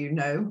secrecy, you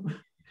know.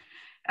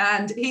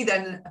 And he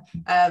then,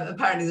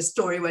 apparently the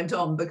story went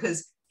on,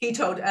 because he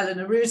told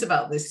Eleanor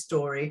Roosevelt this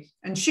story,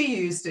 and she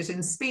used it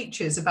in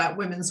speeches about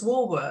women's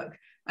war work.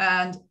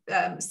 And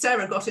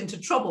Sarah got into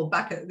trouble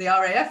back at the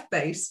RAF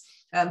base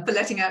for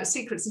letting out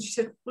secrets. And she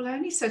said, well, I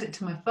only said it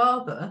to my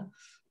father.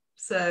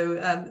 So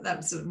that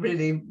was a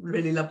really,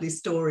 really lovely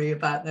story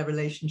about their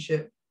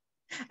relationship.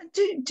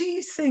 Do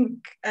you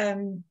think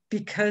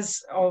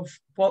because of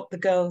what the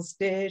girls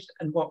did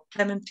and what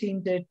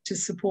Clementine did to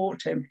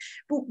support him,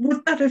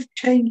 would that have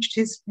changed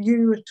his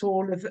view at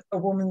all of a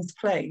woman's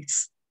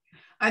place?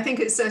 I think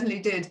it certainly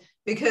did,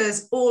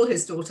 because all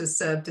his daughters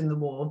served in the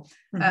war.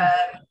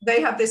 Mm-hmm.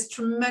 They have this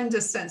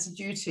tremendous sense of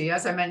duty.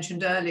 As I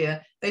mentioned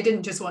earlier, they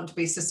didn't just want to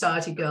be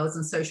society girls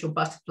and social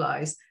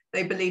butterflies.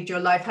 they believed your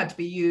life had to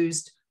be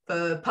used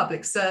for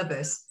public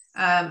service.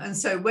 And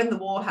so when the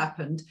war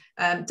happened,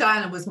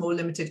 Diana was more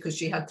limited because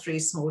she had 3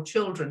 small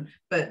children,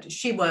 but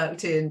she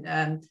worked in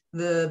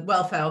the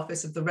welfare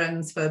office of the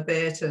Wrens for a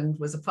bit and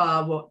was a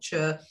fire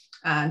watcher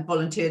and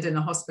volunteered in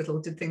a hospital,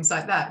 did things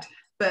like that.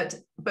 But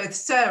both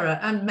Sarah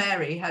and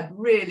Mary had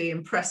really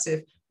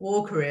impressive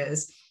war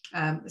careers.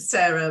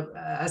 Sarah,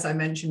 as I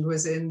mentioned,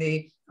 was in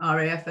the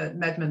RAF at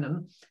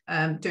Medmenham,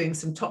 doing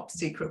some top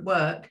secret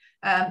work.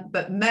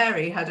 But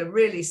Mary had a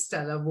really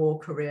stellar war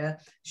career.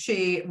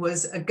 She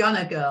was a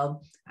gunner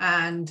girl,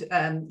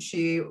 and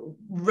she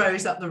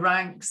rose up the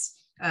ranks,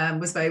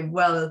 was very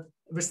well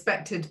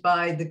respected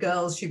by the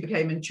girls she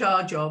became in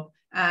charge of.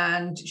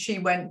 And she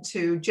went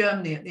to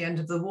Germany at the end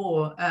of the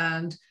war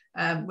and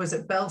was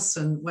at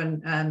Belsen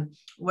when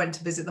went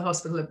to visit the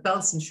hospital at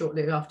Belsen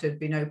shortly after it had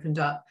been opened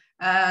up.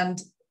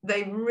 And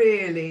they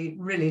really,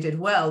 really did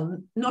well,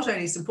 not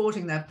only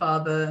supporting their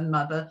father and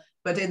mother,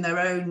 but in their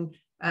own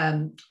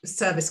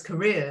service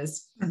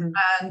careers. Mm-hmm.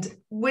 And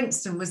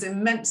Winston was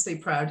immensely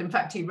proud. In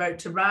fact, he wrote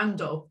to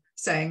Randolph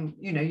saying,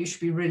 you know, you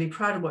should be really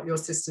proud of what your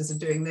sisters are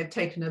doing. They've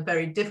taken a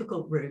very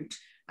difficult route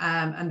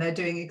and they're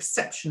doing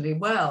exceptionally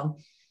well.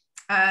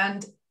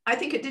 And I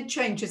think it did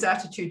change his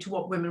attitude to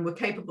what women were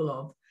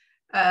capable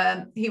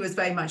of. He was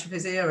very much of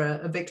his era,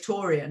 a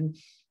Victorian,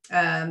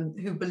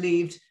 who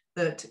believed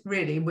that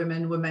really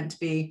women were meant to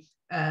be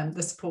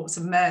the supports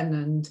of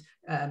men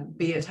and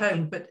be at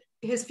home. But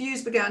his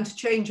views began to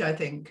change, I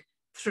think,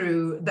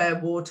 through their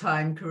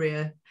wartime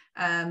career.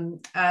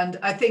 And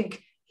I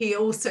think he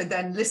also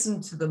then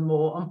listened to them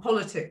more on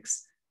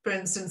politics. For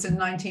instance, in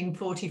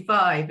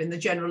 1945, in the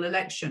general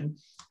election,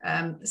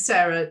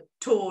 Sarah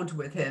toured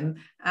with him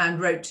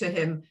and wrote to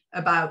him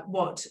about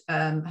what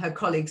her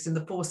colleagues in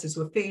the forces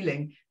were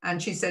feeling.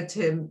 And she said to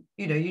him,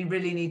 you know, you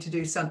really need to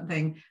do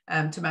something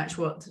to match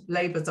what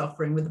Labour's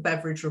offering with the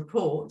Beveridge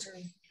report.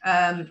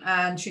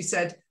 And she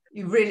said,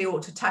 you really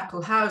ought to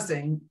tackle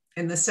housing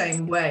in the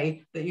same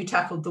way that you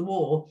tackled the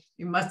war.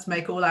 You must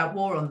make all-out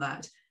war on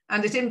that.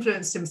 And it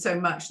influenced him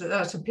so much that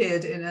that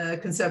appeared in a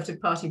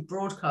Conservative Party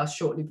broadcast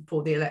shortly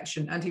before the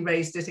election, and he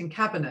raised it in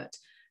cabinet.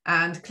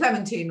 And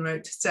Clementine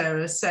wrote to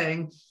Sarah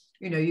saying,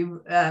 you know,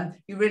 you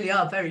really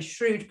are very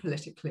shrewd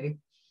politically.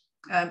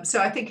 So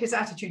I think his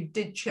attitude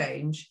did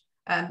change.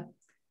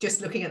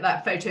 Just looking at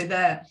that photo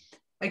there,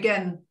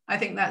 again, I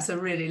think that's a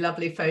really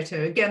lovely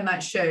photo. Again,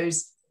 that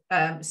shows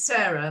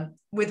Sarah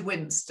with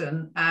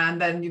Winston, and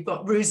then you've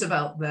got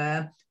Roosevelt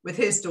there with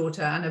his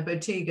daughter, Anna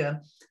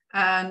Bottega.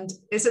 And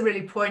it's a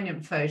really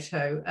poignant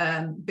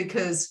photo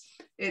because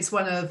it's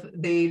one of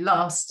the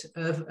last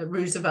of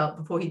Roosevelt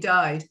before he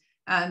died.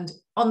 And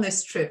on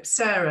this trip,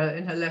 Sarah,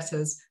 in her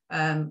letters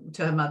to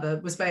her mother,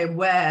 was very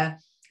aware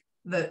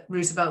that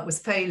Roosevelt was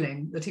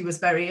failing, that he was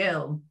very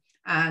ill.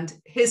 And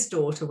his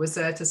daughter was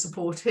there to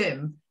support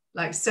him,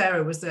 like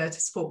Sarah was there to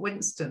support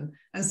Winston.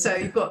 And so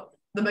you've got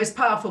the most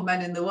powerful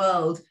men in the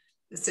world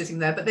sitting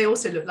there, but they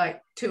also look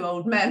like 2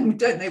 old men,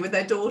 don't they, with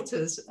their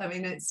daughters? I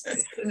mean, it's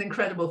an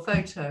incredible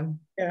photo.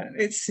 Yeah,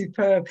 it's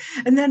superb.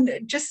 And then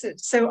just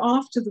so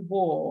after the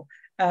war,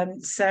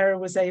 Sarah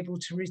was able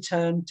to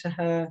return to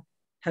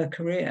her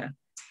career.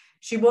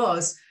 She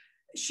was.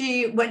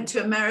 She went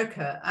to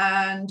America,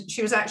 and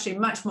she was actually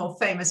much more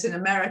famous in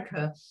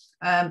America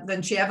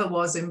than she ever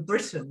was in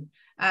Britain.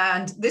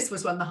 And this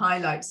was one of the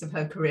highlights of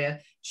her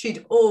career.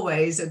 She'd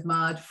always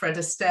admired Fred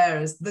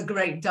Astaire as the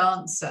great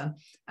dancer.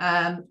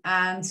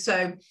 And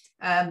so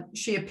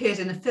she appeared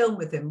in a film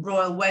with him,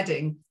 Royal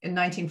Wedding, in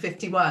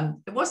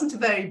 1951. It wasn't a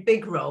very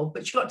big role,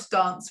 but she got to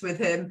dance with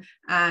him,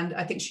 and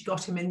I think she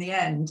got him in the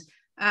end.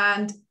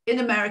 And in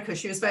America,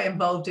 she was very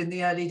involved in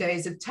the early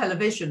days of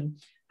television,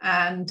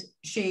 and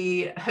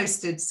she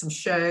hosted some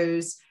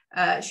shows.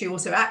 She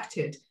also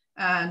acted.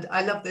 And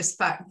I love this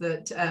fact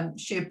that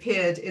she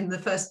appeared in the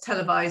first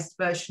televised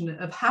version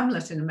of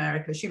Hamlet in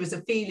America. She was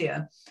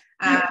Ophelia.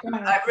 And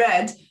I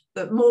read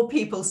that more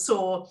people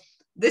saw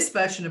this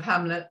version of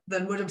Hamlet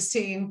than would have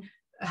seen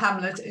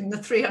Hamlet in the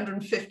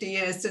 350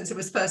 years since it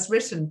was first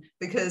written,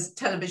 because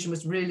television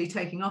was really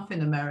taking off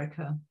in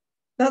America.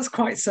 That's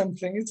quite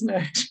something, isn't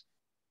it?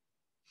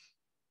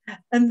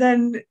 And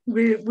then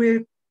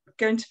we're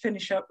going to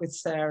finish up with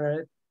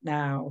Sarah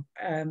now.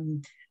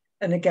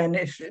 And again,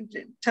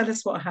 tell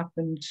us what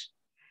happened.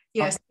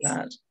 Yes. After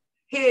that.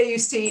 Here you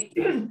see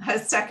her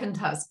second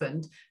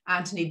husband,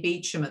 Anthony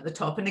Beecham, at the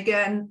top. And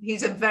again,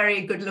 he's a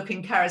very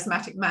good-looking,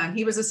 charismatic man.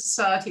 He was a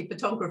society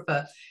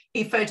photographer.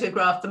 He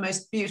photographed the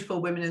most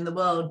beautiful women in the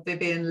world,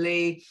 Vivian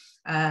Leigh,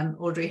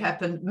 Audrey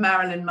Hepburn,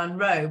 Marilyn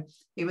Monroe.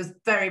 He was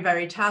very,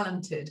 very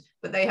talented,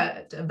 but they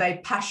had a very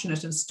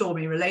passionate and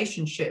stormy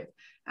relationship.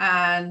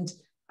 And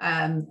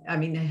I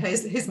mean,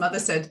 his mother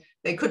said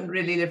they couldn't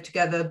really live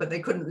together, but they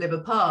couldn't live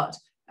apart.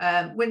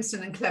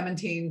 Winston and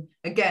Clementine,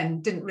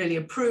 again, didn't really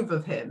approve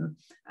of him,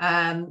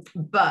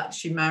 but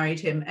she married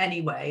him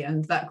anyway,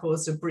 and that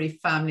caused a brief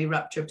family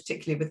rupture,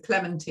 particularly with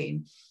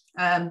Clementine.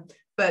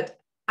 But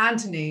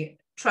Anthony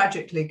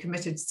tragically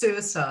committed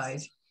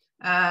suicide,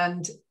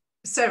 and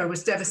Sarah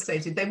was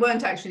devastated. They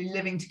weren't actually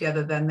living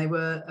together then. They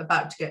were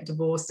about to get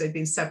divorced. They'd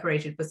been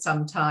separated for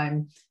some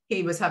time.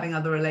 He was having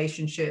other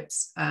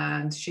relationships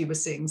and she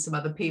was seeing some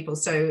other people.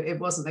 So it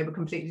wasn't they were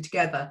completely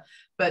together,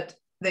 but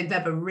they'd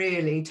never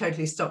really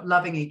totally stopped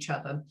loving each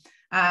other.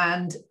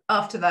 And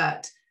after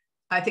that,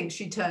 I think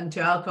she turned to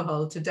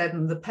alcohol to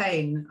deaden the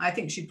pain. I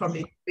think she'd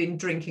probably been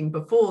drinking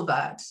before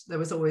that. There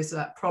was always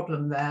that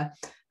problem there,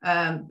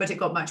 but it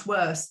got much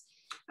worse.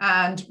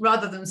 And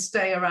rather than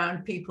stay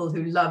around people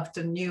who loved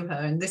and knew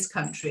her in this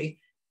country,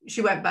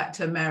 she went back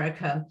to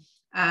America,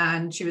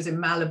 and she was in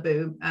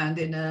Malibu and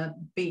in a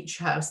beach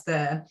house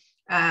there.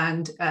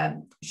 And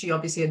she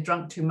obviously had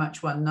drunk too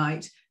much one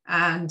night,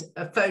 and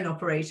a phone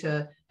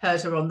operator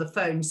heard her on the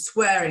phone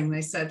swearing,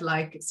 they said,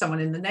 like someone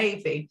in the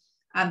Navy.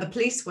 And the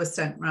police were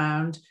sent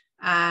round,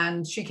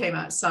 and she came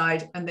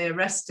outside and they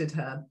arrested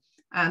her.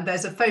 And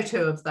there's a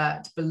photo of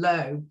that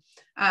below.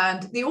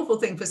 And the awful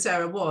thing for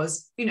Sarah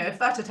was, you know, if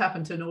that had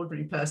happened to an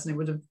ordinary person, it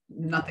would have,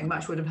 nothing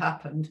much would have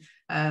happened.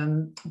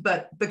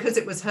 But because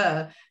it was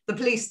her, the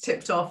police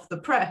tipped off the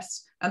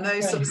press, and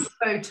those sort of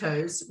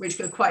photos, which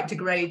were quite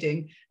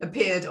degrading,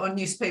 appeared on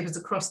newspapers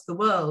across the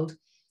world,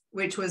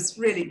 which was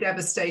really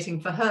devastating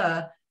for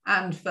her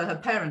and for her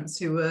parents,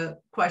 who were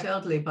quite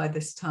elderly by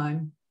this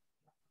time.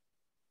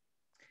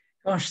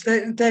 Gosh,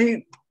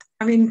 I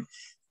mean,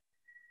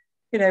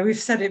 you know, we've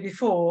said it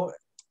before,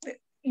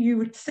 you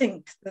would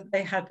think that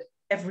they had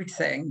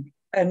everything,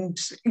 and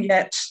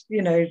yet,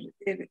 you know,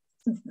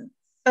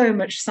 so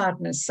much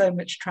sadness, so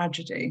much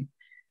tragedy.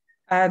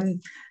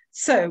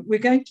 So we're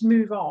going to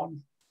move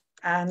on,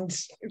 and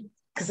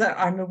because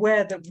I'm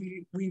aware that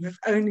we've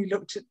only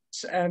looked at,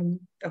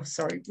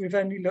 we've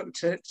only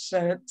looked at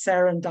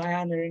Sarah and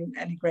Diana in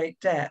any great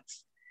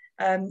depth.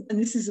 And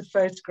this is a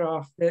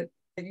photograph that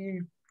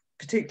you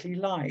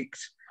particularly liked.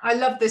 I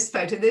love this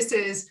photo. This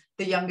is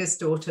the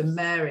youngest daughter,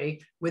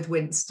 Mary, with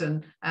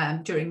Winston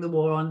during the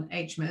war on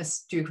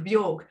HMS Duke of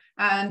York.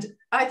 And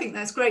I think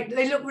that's great.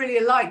 They look really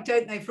alike,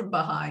 don't they, from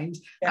behind?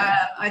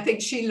 Yeah. I think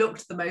she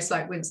looked the most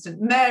like Winston.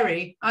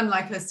 Mary,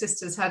 unlike her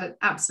sisters, had an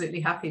absolutely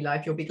happy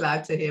life. You'll be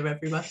glad to hear,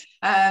 everyone.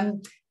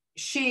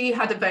 She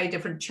had a very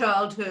different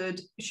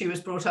childhood. She was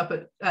brought up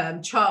at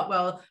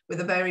Chartwell with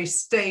a very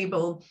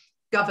stable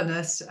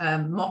governess,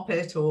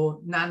 Moppet, or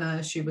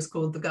Nana, she was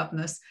called, the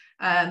governess.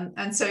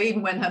 And so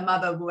even when her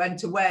mother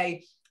went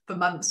away for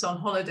months on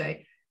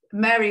holiday,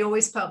 Mary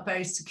always felt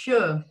very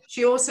secure.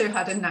 She also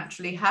had a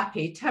naturally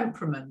happy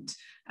temperament,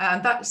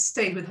 and that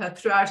stayed with her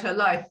throughout her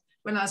life.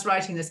 When I was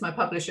writing this, my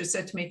publisher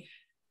said to me,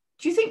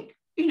 do you think,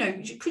 you know,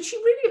 could she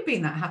really have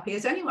been that happy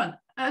as anyone?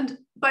 And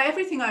by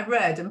everything I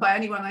read and by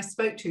anyone I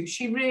spoke to,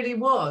 she really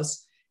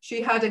was.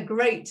 She had a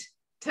great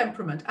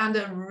temperament and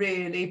a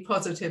really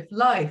positive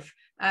life.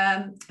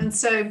 And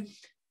so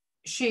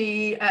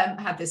she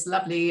had this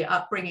lovely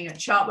upbringing at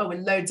Chartwell with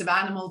loads of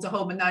animals, a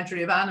whole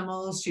menagerie of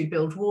animals. She'd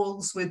build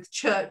walls with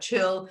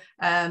Churchill,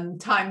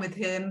 time with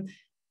him.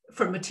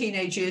 From a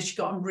teenage years, she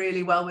got on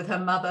really well with her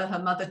mother.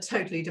 Her mother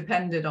totally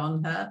depended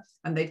on her,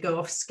 and they'd go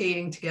off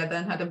skiing together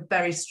and had a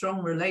very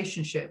strong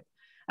relationship.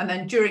 And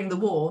then during the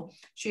war,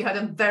 she had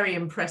a very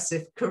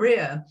impressive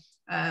career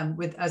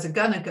as a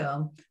gunner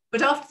girl.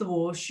 But after the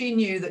war, she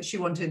knew that she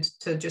wanted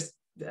to just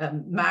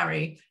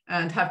marry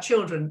and have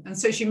children. And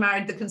so she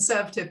married the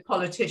Conservative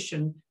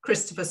politician,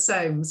 Christopher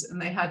Soames, and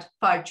they had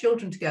 5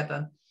 children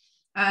together.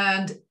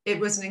 And it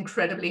was an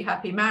incredibly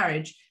happy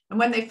marriage. And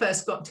when they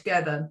first got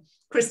together,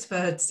 Christopher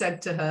had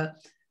said to her,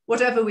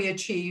 whatever we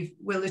achieve,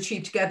 we'll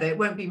achieve together. It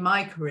won't be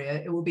my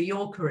career, it will be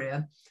your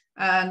career.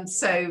 And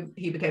so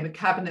he became a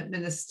cabinet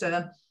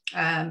minister.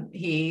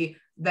 He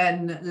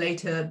then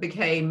later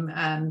became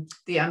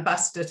the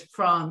ambassador to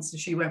France.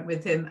 She went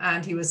with him,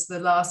 and he was the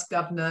last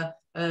governor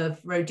of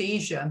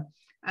Rhodesia.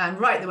 And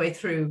right the way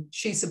through,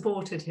 she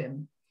supported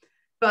him.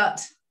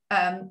 But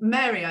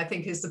Mary, I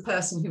think, is the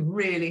person who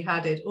really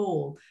had it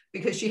all,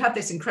 because she had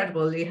this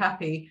incredibly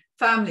happy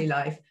family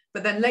life.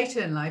 But then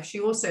later in life, she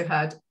also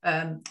had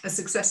a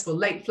successful,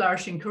 late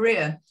flourishing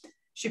career.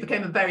 She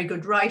became a very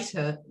good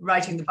writer,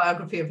 writing the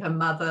biography of her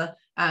mother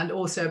and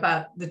also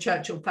about the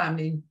Churchill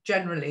family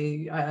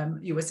generally.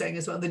 You were saying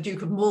as well, the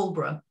Duke of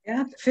Marlborough.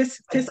 Yeah, the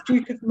fifth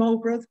Duke of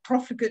Marlborough, the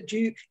Profligate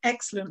Duke,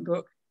 excellent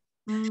book.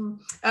 And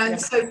yeah.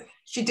 So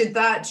she did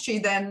that. She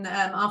then,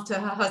 after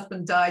her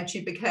husband died,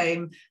 she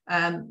became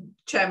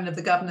chairman of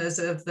the governors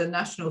of the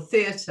National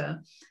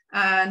Theatre.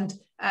 And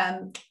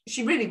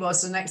she really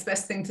was the next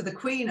best thing to the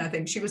Queen, I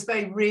think. She was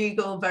very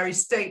regal, very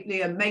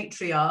stately, a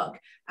matriarch.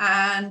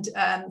 And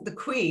the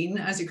Queen,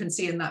 as you can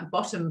see in that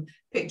bottom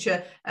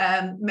picture,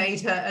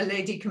 made her a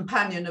Lady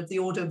Companion of the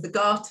Order of the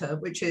Garter,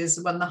 which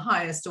is one of the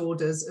highest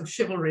orders of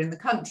chivalry in the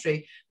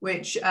country,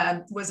 which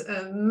was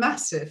a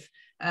massive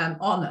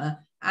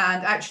honour.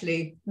 And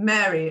actually,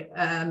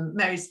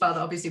 Mary's father,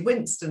 obviously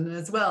Winston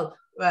as well,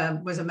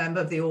 was a member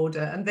of the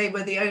order, and they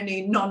were the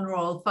only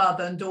non-royal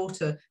father and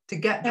daughter to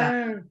get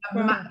that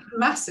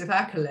massive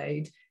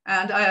accolade.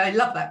 And I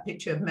love that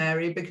picture of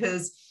Mary,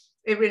 because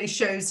it really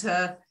shows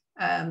her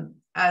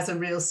as a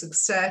real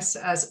success,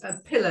 as a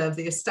pillar of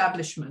the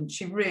establishment.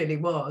 She really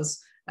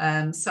was.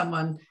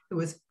 someone who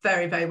was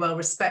very, very well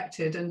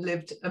respected and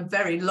lived a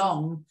very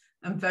long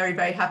and very,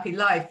 very happy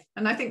life.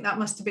 And I think that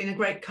must have been a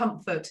great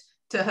comfort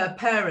to her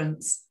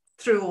parents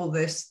through all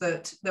this,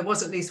 that there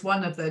was at least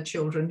one of their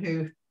children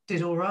who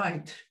did all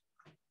right.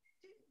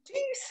 Do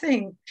you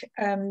think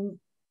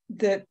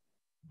that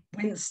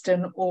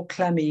Winston or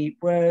Clemmy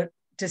were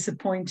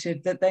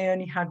disappointed that they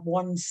only had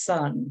one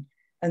son,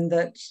 and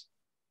that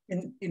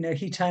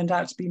he turned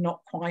out to be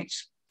not quite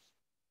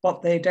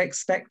what they'd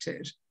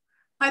expected?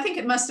 I think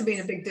it must have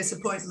been a big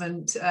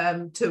disappointment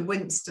to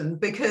Winston,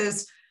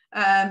 because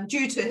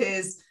due to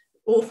his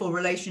awful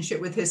relationship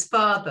with his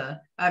father,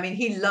 I mean,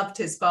 he loved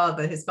his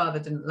father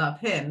didn't love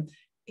him.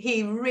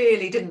 He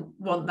really didn't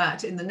want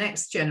that in the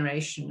next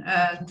generation.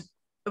 And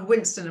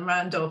Winston and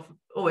Randolph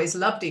always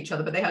loved each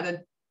other, but they had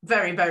a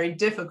very, very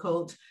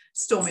difficult,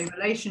 stormy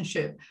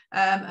relationship.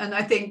 And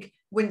I think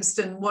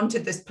Winston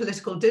wanted this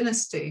political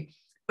dynasty,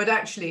 but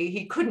actually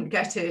he couldn't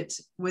get it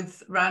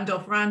with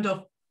Randolph.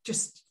 Randolph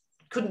just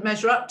couldn't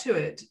measure up to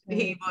it.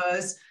 He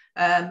was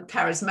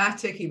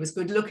charismatic, he was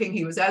good looking,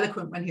 he was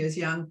eloquent when he was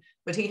young,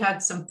 but he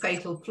had some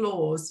fatal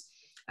flaws.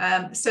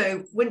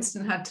 So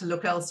Winston had to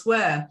look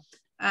elsewhere.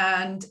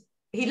 And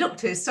he looked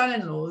to his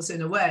son-in-laws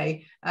in a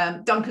way.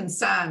 Duncan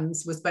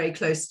Sandys was very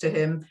close to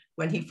him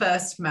when he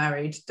first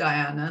married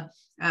Diana,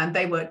 and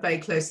they worked very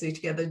closely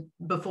together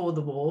before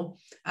the war.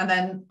 And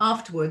then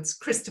afterwards,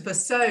 Christopher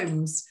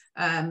Soames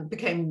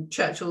became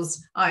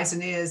Churchill's eyes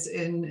and ears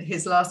in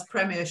his last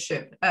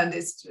premiership. And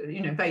it's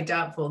very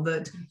doubtful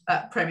that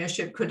that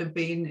premiership could have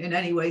been in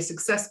any way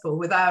successful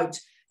without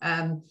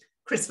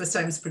Christopher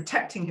Soames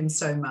protecting him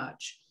so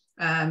much,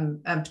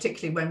 and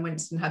particularly when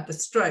Winston had the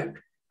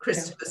stroke.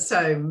 Christopher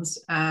Soames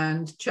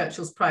and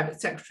Churchill's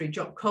private secretary,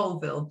 Jock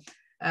Colville,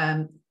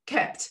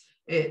 kept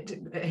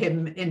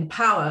him in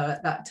power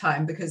at that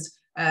time, because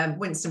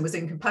Winston was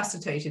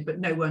incapacitated,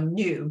 but no one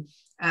knew.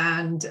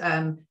 And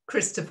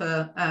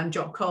Christopher and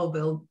Jock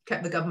Colville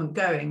kept the government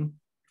going,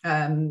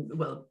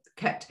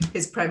 kept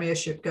his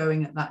premiership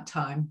going at that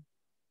time.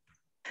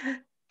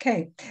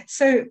 Okay,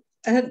 so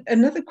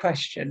another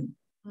question.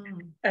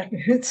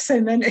 So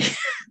many.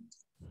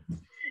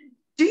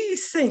 Do you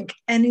think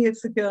any of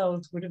the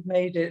girls would have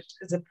made it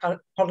as a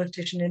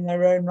politician in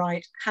their own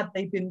right had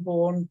they been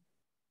born,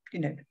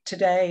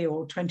 today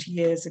or 20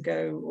 years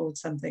ago or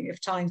something, if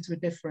times were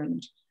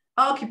different?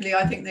 Arguably,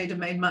 I think they'd have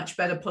made much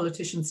better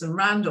politicians than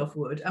Randolph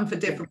would, and for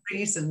different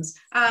reasons.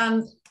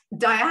 And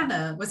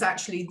Diana was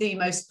actually the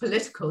most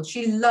political.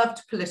 She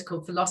loved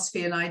political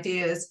philosophy and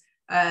ideas.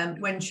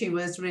 When she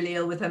was really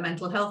ill with her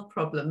mental health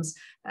problems,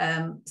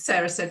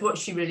 Sarah said what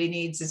she really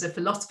needs is a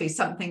philosophy,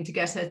 something to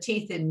get her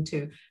teeth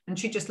into. And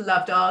she just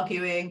loved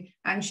arguing,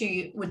 and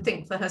she would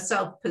think for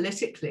herself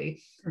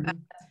politically.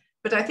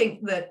 But I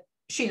think that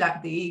she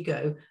lacked the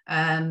ego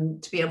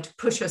to be able to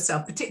push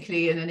herself,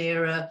 particularly in an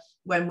era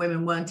when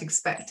women weren't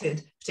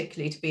expected,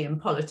 particularly to be in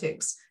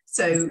politics.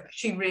 So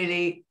she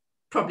really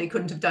probably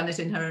couldn't have done it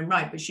in her own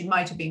right, but she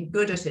might have been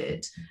good at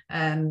it,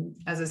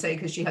 as I say,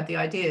 because she had the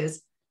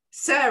ideas.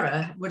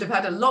 Sarah would have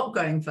had a lot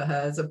going for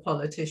her as a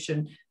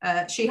politician.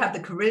 She had the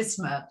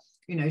charisma,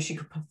 she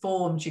could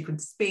perform, she could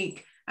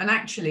speak. And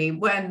actually,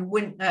 when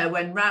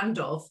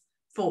Randolph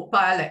fought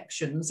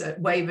by-elections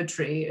at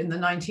Wavertree in the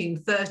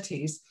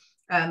 1930s,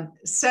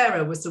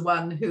 Sarah was the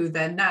one who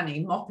their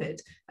nanny,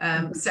 Moppet,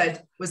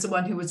 said was the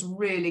one who was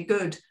really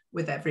good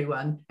with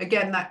everyone.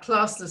 Again, that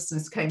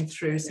classlessness came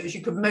through, so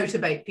she could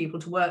motivate people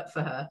to work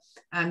for her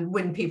and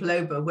win people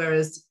over,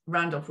 whereas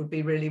Randolph would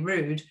be really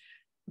rude.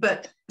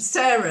 But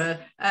Sarah,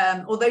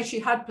 although she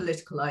had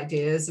political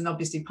ideas and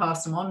obviously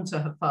passed them on to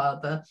her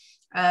father,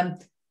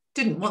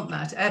 didn't want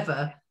that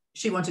ever.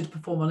 She wanted to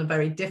perform on a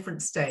very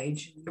different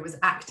stage. It was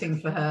acting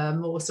for her,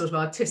 more sort of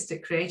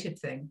artistic, creative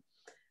thing.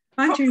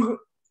 Mind you,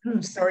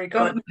 sorry,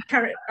 go on.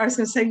 I was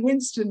going to say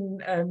Winston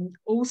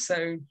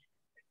also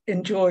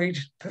enjoyed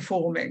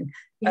performing,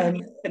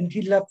 and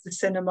he loved the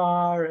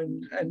cinema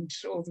and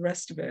all the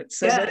rest of it.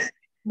 So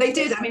They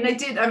did. I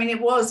mean,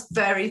 it was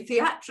very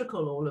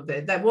theatrical, all of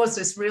it. There was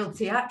this real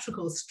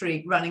theatrical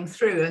streak running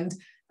through.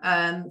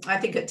 And I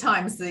think at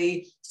times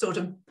the sort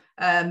of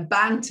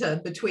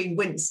banter between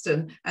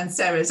Winston and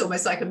Sarah is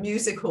almost like a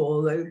music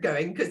hall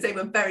going, because they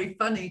were very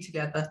funny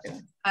together.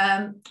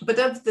 But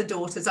of the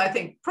daughters, I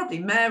think probably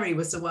Mary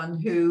was the one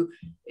who,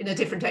 in a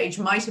different age,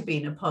 might have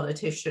been a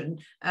politician.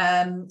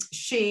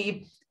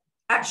 She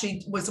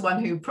actually was the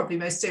one who probably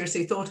most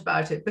seriously thought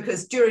about it,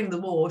 because during the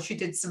war she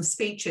did some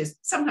speeches,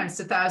 sometimes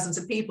to thousands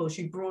of people.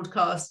 She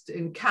broadcast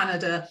in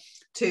Canada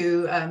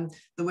to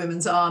the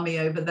Women's Army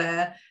over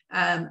there,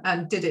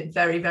 and did it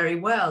very, very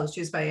well.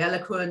 She was very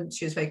eloquent,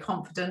 she was very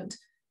confident,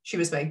 she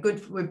was very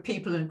good with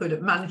people and good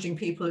at managing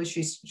people, as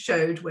she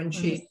showed when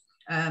she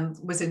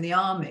was in the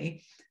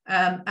army.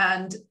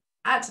 And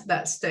at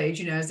that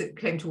stage, as it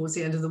came towards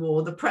the end of the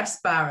war, the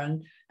press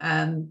baron,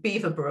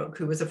 Beaverbrook,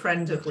 who was a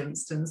friend of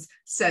Winston's,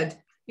 said,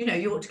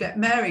 you ought to get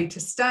Mary to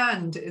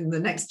stand in the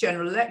next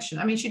general election.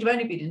 I mean, she'd have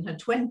only been in her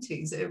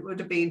 20s. It would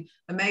have been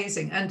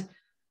amazing. And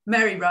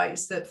Mary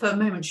writes that for a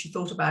moment she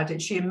thought about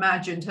it. She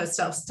imagined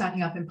herself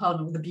standing up in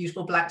Parliament with a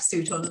beautiful black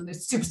suit on and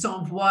this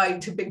soupçon of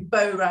white, a big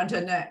bow around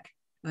her neck.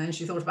 And then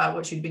she thought about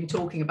what she'd been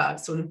talking about,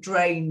 sort of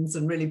drains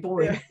and really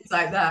boring things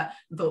like that.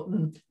 And thought,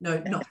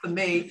 no, not for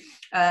me.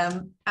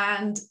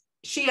 And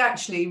she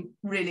actually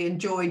really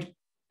enjoyed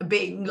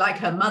being, like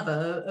her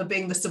mother,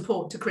 being the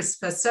support to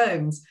Christopher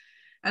Soames.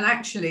 And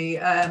actually,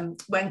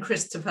 when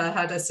Christopher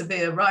had a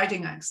severe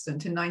riding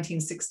accident in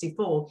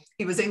 1964,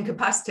 he was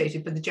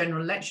incapacitated for the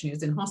general election. He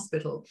was in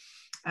hospital.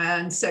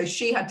 And so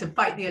she had to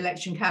fight the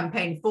election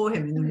campaign for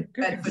him in the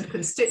Bedford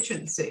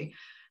constituency.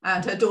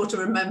 And her daughter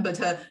remembered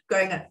her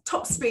going at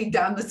top speed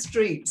down the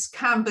streets,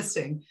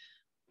 canvassing.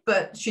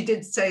 But she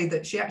did say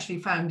that she actually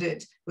found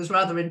it was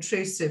rather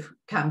intrusive,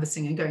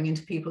 canvassing and going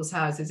into people's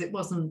houses. It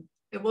wasn't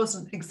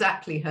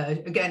exactly her.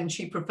 Again,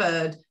 she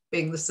preferred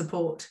being the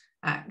support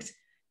act.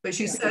 But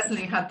she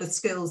certainly had the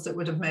skills that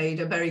would have made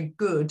a very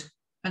good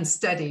and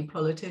steady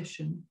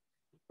politician.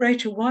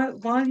 Rachel,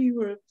 while you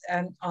were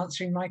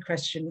answering my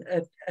question,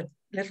 a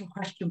little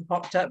question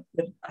popped up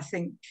that I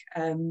think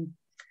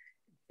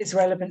is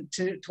relevant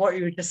to what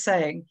you were just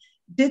saying.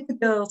 Did the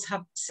girls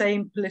have the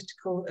same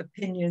political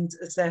opinions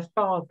as their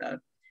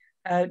father?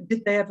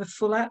 Did they ever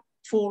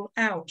fall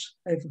out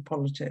over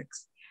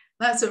politics?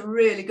 That's a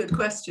really good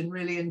question,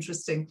 really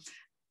interesting.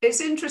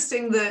 It's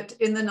interesting that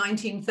in the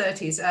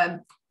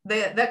 1930s,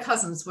 their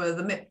cousins were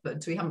the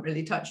Mitfords. We haven't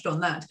really touched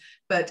on that,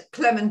 but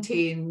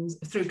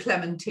through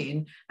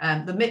Clementine,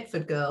 the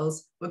Mitford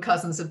girls were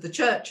cousins of the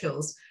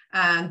Churchills,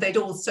 and they'd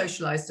all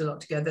socialized a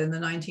lot together in the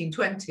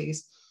 1920s.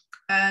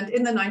 And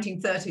in the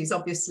 1930s,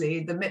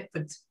 obviously, the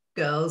Mitford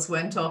girls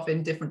went off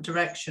in different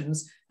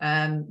directions.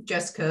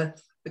 Jessica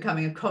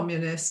becoming a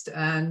communist,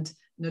 and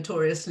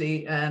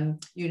notoriously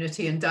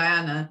Unity and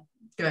Diana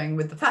going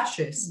with the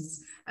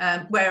fascists,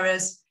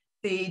 whereas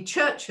the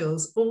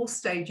Churchills all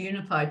stayed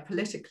unified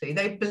politically.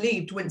 They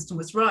believed Winston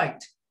was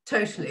right,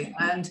 totally,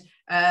 and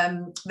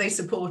they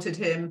supported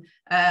him.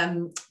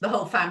 The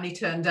whole family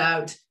turned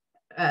out.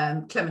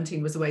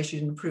 Clementine was away, she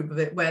didn't approve of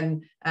it,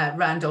 when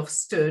Randolph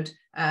stood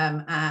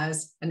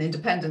as an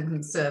independent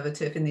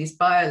Conservative in these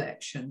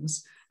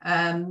by-elections.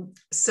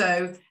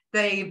 So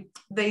they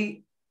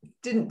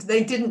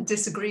didn't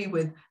disagree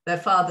with their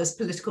father's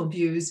political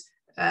views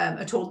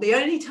at all. The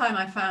only time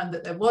I found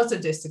that there was a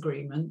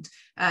disagreement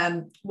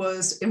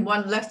was in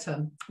one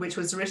letter, which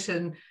was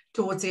written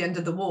towards the end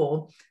of the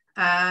war.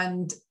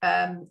 And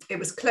it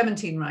was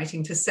Clementine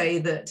writing to say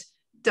that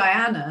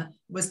Diana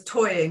was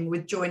toying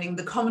with joining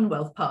the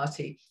Commonwealth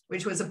Party,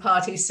 which was a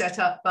party set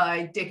up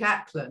by Dick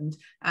Ackland.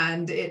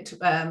 And it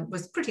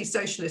was pretty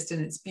socialist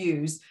in its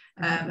views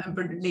and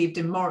believed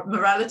in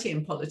morality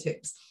in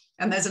politics.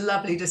 And there's a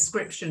lovely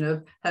description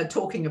of her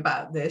talking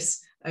about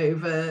this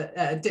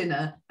over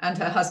dinner, and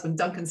her husband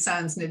Duncan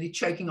Sands nearly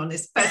choking on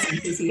his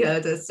pheasant as he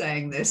heard her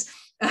saying this,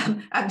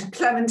 and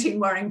Clementine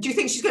worrying, do you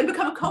think she's going to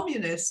become a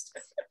communist?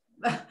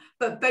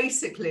 But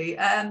basically,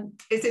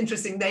 it's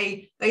interesting,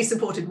 they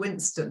supported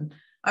Winston.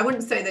 I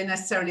wouldn't say they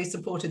necessarily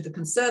supported the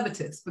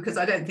Conservatives, because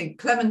I don't think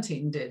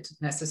Clementine did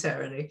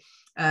necessarily.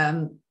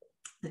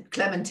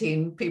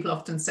 Clementine, people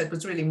often said,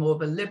 was really more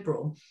of a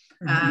liberal,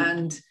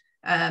 and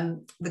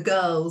the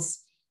girls,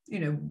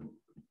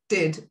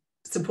 did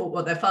support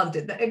what their father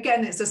did. But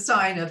again, it's a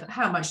sign of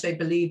how much they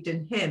believed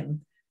in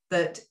him,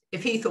 that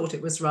if he thought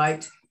it was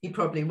right, he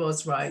probably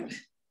was right.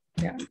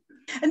 Yeah.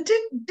 And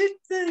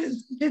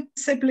did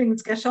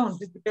siblings get on?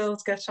 Did the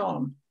girls get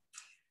on?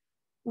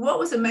 What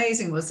was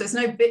amazing was there's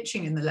no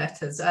bitching in the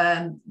letters.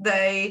 I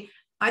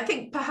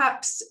think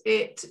perhaps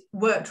it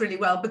worked really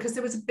well because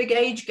there was a big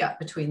age gap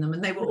between them,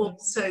 and they were all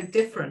so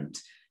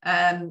different.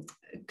 Sarah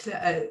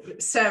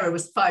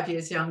was 5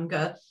 years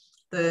younger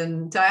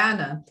than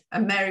Diana,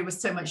 and Mary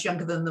was so much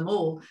younger than them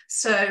all.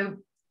 So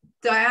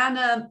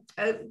Sarah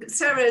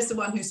is the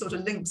one who sort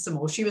of links them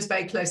all. She was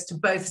very close to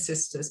both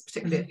sisters,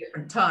 particularly at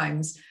different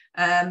times.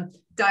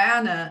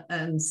 Diana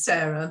and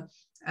Sarah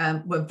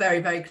were very,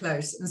 very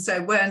close. And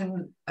so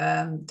when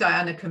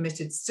Diana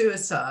committed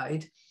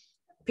suicide,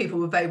 people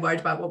were very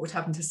worried about what would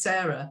happen to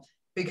Sarah,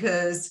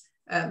 because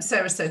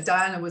Sarah said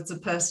Diana was the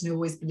person who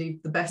always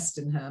believed the best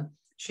in her.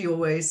 She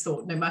always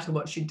thought no matter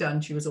what she'd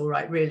done, she was all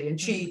right, really. And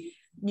she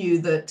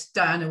knew that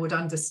Diana would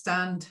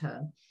understand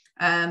her.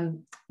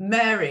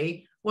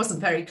 Mary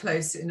wasn't very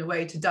close in a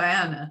way to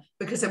Diana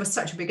because there was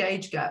such a big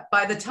age gap.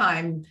 By the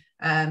time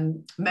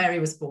Mary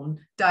was born,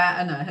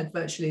 Diana had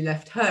virtually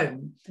left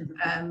home.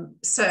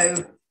 So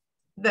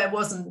there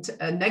wasn't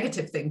a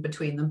negative thing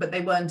between them, but they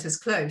weren't as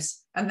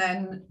close. And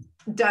then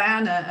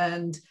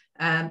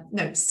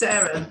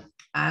Sarah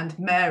and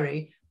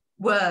Mary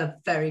were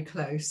very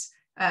close.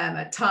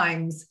 At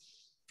times,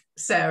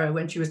 Sarah,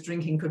 when she was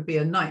drinking, could be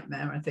a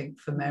nightmare, I think,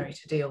 for Mary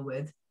to deal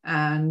with.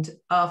 And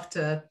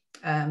after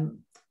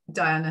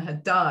Sarah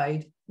had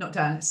died,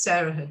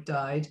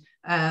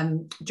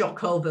 Jock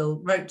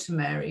Colville wrote to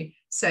Mary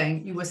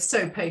saying, "You were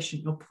so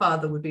patient, your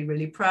father would be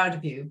really proud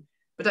of you."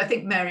 But I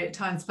think Mary at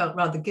times felt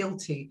rather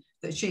guilty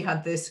that she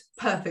had this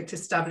perfect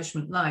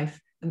establishment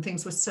life and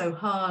things were so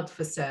hard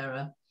for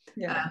Sarah.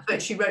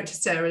 But she wrote to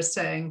Sarah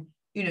saying,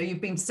 you know,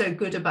 you've been so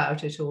good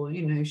about it, or,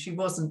 you know, she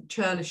wasn't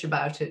churlish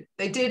about it.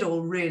 They did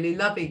all really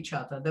love each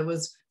other. There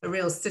was a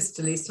real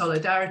sisterly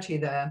solidarity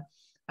there.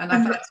 And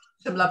I've had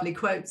some lovely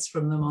quotes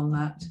from them on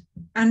that.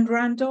 And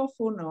Randolph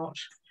or not?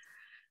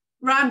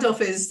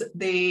 Randolph is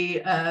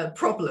the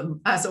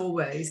problem, as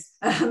always.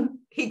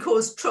 He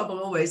caused trouble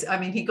always. I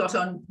mean, he got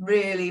on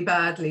really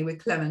badly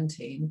with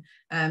Clementine.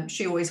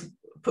 She always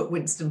put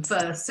Winston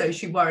first, so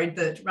she worried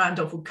that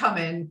Randolph would come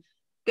in,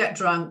 get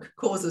drunk,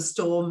 cause a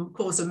storm,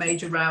 cause a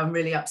major row, and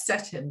really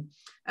upset him.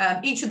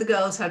 Each of the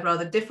girls had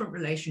rather different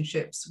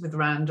relationships with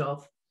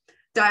Randolph.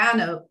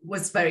 Diana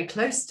was very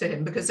close to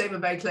him because they were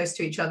very close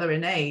to each other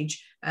in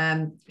age.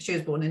 She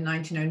was born in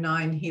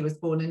 1909, he was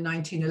born in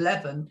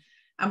 1911.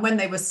 And when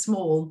they were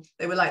small,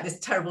 they were like this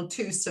terrible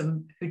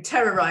twosome who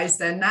terrorized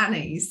their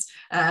nannies,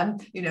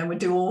 you know, would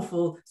do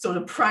awful sort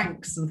of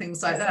pranks and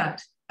things like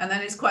that. And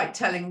then it's quite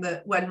telling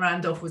that when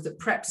Randolph was at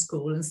prep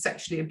school and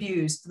sexually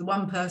abused, the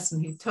one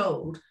person he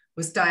told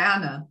was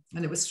Diana,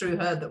 and it was through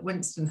her that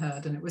Winston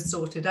heard, and it was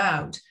sorted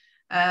out.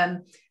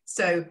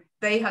 So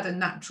they had a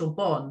natural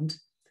bond.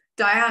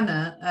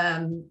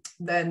 Diana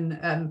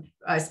then,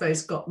 I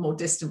suppose, got more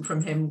distant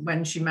from him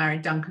when she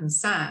married Duncan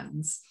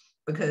Sandys,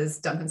 because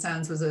Duncan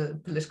Sandys was a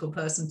political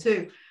person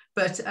too.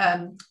 But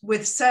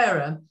with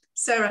Sarah,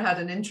 Sarah had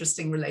an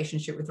interesting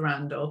relationship with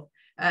Randolph.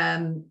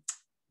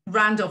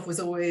 Randolph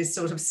was always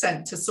sort of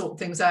sent to sort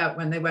things out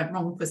when they went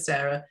wrong for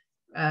Sarah,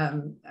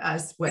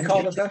 as when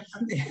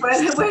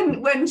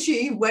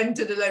she went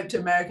and eloped to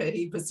America,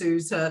 he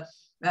pursues her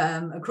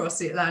across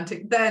the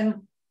Atlantic.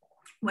 Then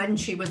when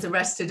she was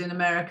arrested in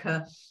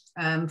America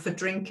for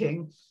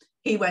drinking,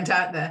 he went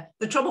out there.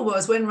 The trouble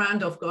was, when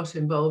Randolph got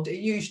involved,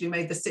 it usually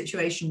made the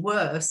situation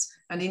worse,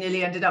 and he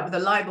nearly ended up with a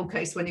libel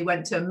case when he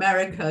went to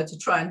America to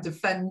try and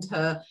defend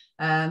her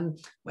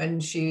when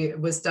she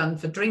was done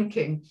for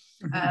drinking.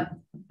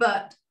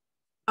 But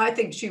I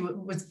think she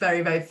was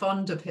very, very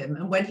fond of him.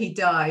 And when he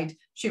died,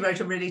 she wrote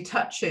a really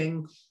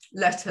touching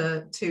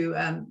letter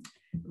to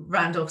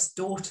Randolph's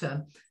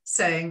daughter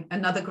saying,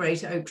 "Another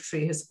great oak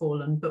tree has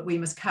fallen, but we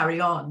must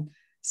carry on."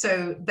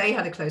 So they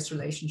had a close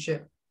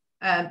relationship.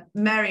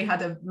 Mary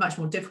had a much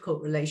more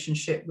difficult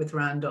relationship with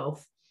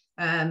Randolph.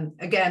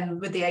 Again,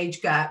 with the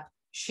age gap,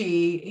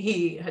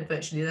 he had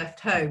virtually left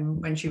home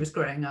when she was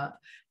growing up,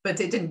 but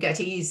it didn't get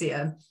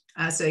easier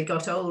as they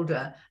got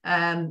older.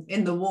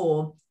 In the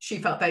war, she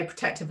felt very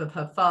protective of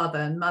her father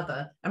and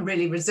mother and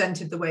really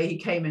resented the way he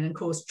came in and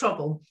caused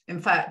trouble.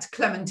 In fact,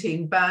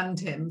 Clementine banned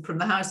him from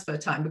the house for a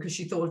time because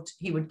she thought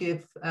he would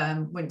give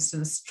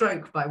Winston a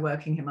stroke by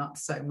working him up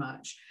so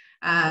much.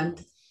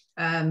 And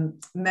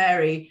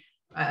Mary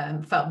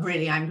felt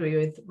really angry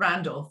with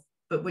Randolph,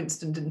 but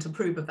Winston didn't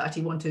approve of that.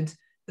 He wanted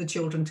the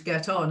children to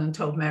get on and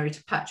told Mary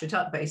to patch it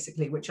up,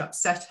 basically, which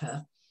upset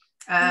her.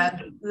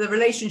 And the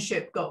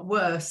relationship got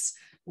worse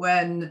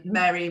when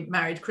Mary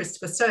married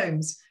Christopher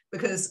Soames,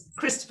 because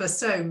Christopher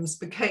Soames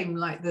became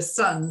like the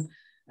son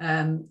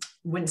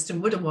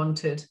Winston would have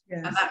wanted.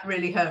 Yes. And that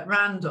really hurt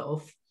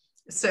Randolph.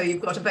 So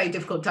you've got a very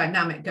difficult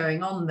dynamic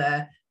going on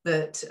there,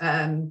 that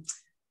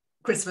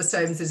Christopher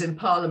Soames is in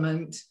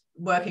Parliament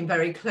working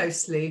very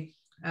closely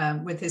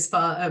with his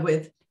father,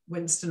 with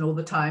Winston all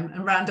the time,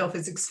 and Randolph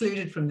is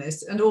excluded from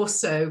this. And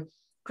also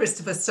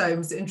Christopher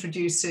Soames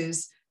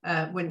introduces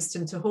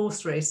Winston to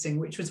horse racing,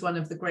 which was one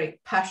of the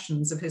great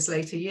passions of his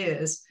later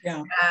years.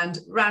 Yeah. And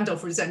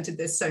Randolph resented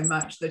this so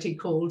much that he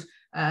called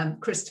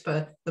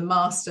Christopher the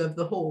master of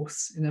the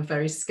horse in a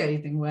very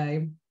scathing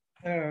way.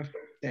 Oh,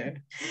 yeah.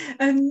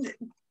 And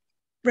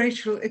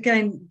Rachel,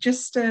 again,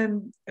 just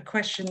a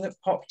question that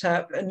popped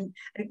up, and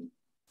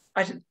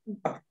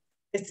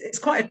it's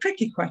quite a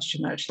tricky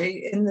question,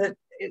 actually, in that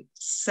it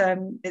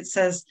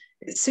says,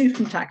 it's Sue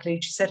from Tackley.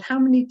 She said, how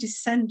many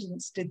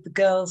descendants did the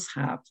girls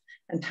have,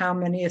 and how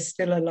many are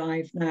still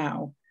alive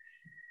now?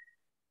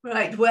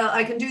 Right, well,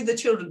 I can do the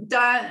children.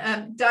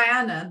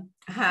 Diana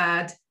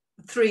had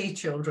 3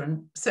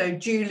 children, so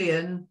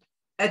Julian,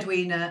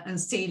 Edwina and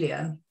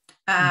Celia.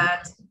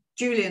 And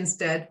Julian's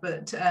dead,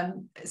 but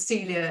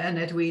Celia and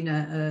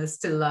Edwina are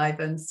still alive,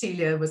 and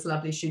Celia was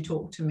lovely. She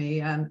talked to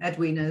me.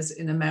 Edwina's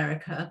in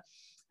America.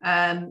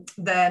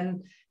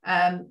 Then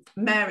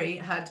Mary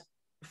had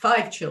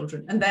 5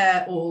 children, and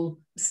they're all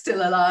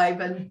still alive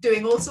and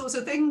doing all sorts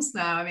of things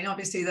now. I mean,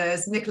 obviously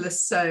there's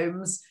Nicholas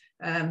Soames,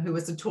 who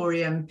was a Tory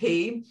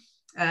MP,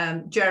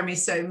 Jeremy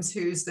Soames,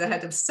 who's the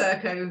head of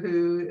Serco,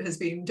 who has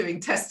been doing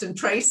test and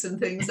trace and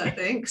things, I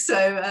think.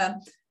 So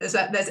there's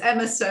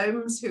Emma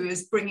Soames, who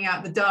is bringing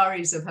out the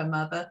diaries of her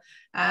mother,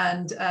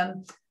 and I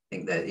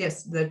think that,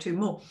 yes, there are 2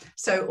 more.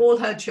 So all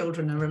her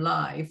children are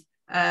alive,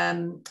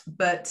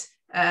 but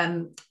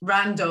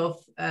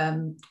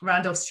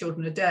Randolph's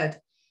children are dead.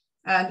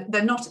 And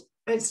they're not,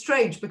 it's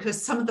strange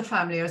because some of the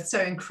family are so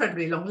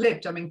incredibly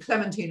long-lived. I mean,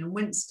 Clementine and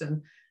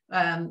Winston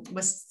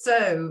was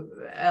so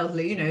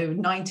elderly, you know,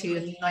 90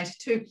 and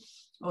 92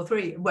 or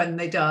 3 when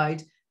they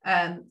died.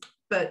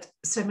 But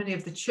so many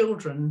of the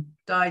children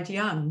died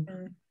young.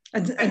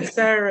 And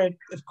Sarah,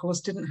 of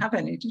course, didn't have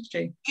any, did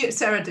she?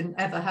 Sarah didn't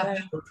ever have No.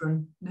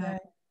 children. No. No.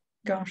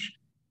 Gosh.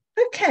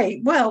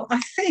 Okay, well,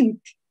 I think,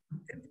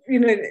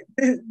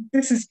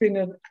 this has been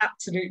an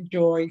absolute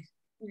joy.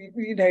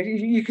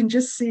 You can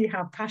just see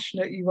how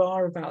passionate you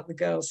are about the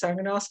girls. So I'm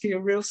going to ask you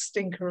a real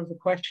stinker of a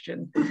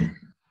question.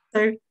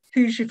 So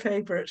who's your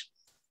favourite?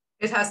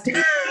 It has to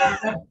be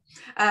Sarah.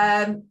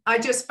 I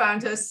just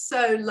found her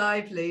so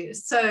lively,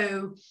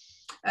 so...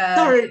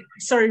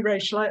 Sorry,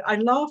 Rachel, I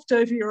laughed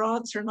over your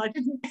answer and I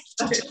didn't get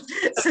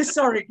it. So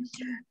sorry.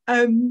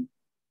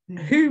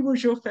 Who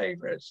was your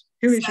favourite?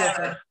 Who is your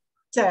favourite?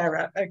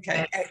 Sarah.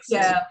 Okay,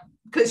 excellent. Yeah,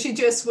 because she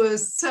just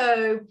was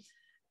so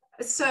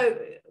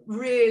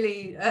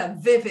really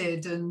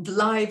vivid and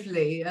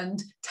lively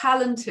and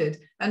talented,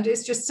 and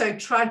it's just so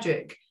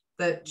tragic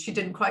that she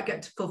didn't quite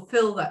get to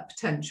fulfill that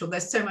potential.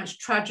 There's so much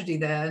tragedy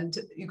there, and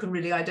you can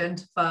really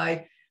identify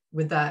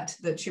with that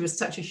she was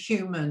such a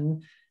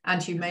human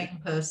and humane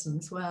person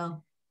as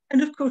well.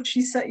 And of course,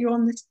 she set you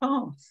on this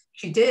path.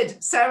 She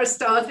did. Sarah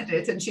started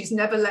it, and she's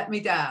never let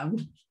me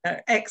down.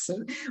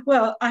 Excellent.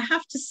 Well, I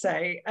have to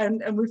say,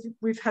 and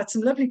we've had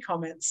some lovely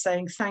comments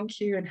saying thank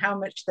you and how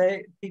much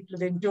people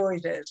have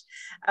enjoyed it.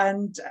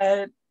 And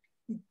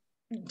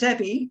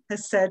Debbie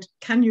has said,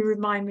 can you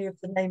remind me of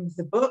the name of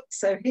the book?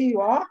 So here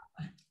you are.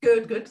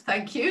 Good,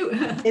 thank you.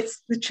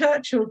 It's The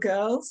Churchill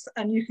Girls,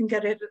 and you can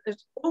get it at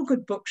all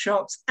good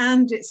bookshops,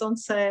 and it's on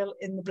sale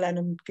in the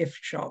Blenheim gift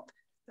shop.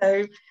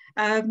 So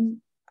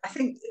I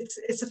think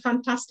it's a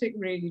fantastic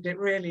read, it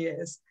really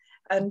is.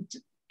 And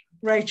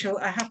Rachel,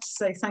 I have to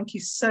say thank you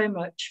so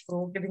much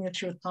for giving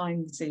us your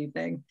time this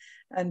evening,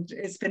 and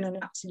it's been an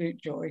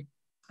absolute joy.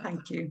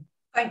 Thank you.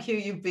 Thank you.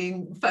 You've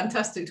been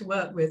fantastic to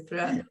work with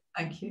throughout.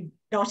 Thank you.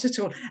 Not at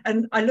all.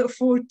 And I look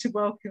forward to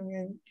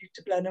welcoming you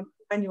to Blenheim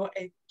when you're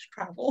able to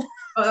travel.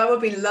 Oh, that would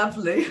be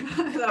lovely.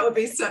 That would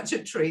be such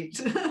a treat.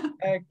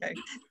 Okay.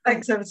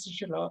 Thanks ever so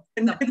much a lot.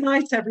 And good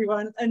night,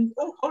 everyone. And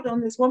oh, hold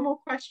on, there's one more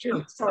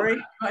question. Sorry.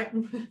 Right.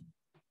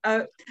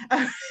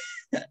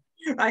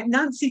 Right,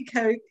 Nancy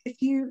Coe,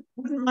 if you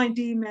wouldn't mind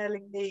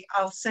emailing me,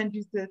 I'll send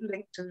you the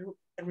link to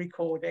the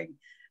recording.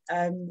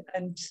 And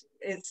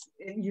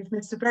you've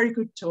missed a very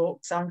good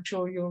talk, so I'm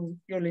sure you'll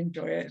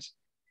enjoy it.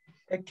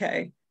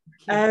 Okay.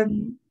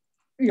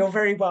 You're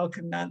very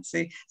welcome,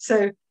 Nancy.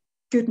 So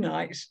good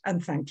night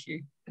and thank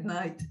you. Good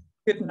night.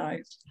 Good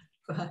night.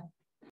 Bye.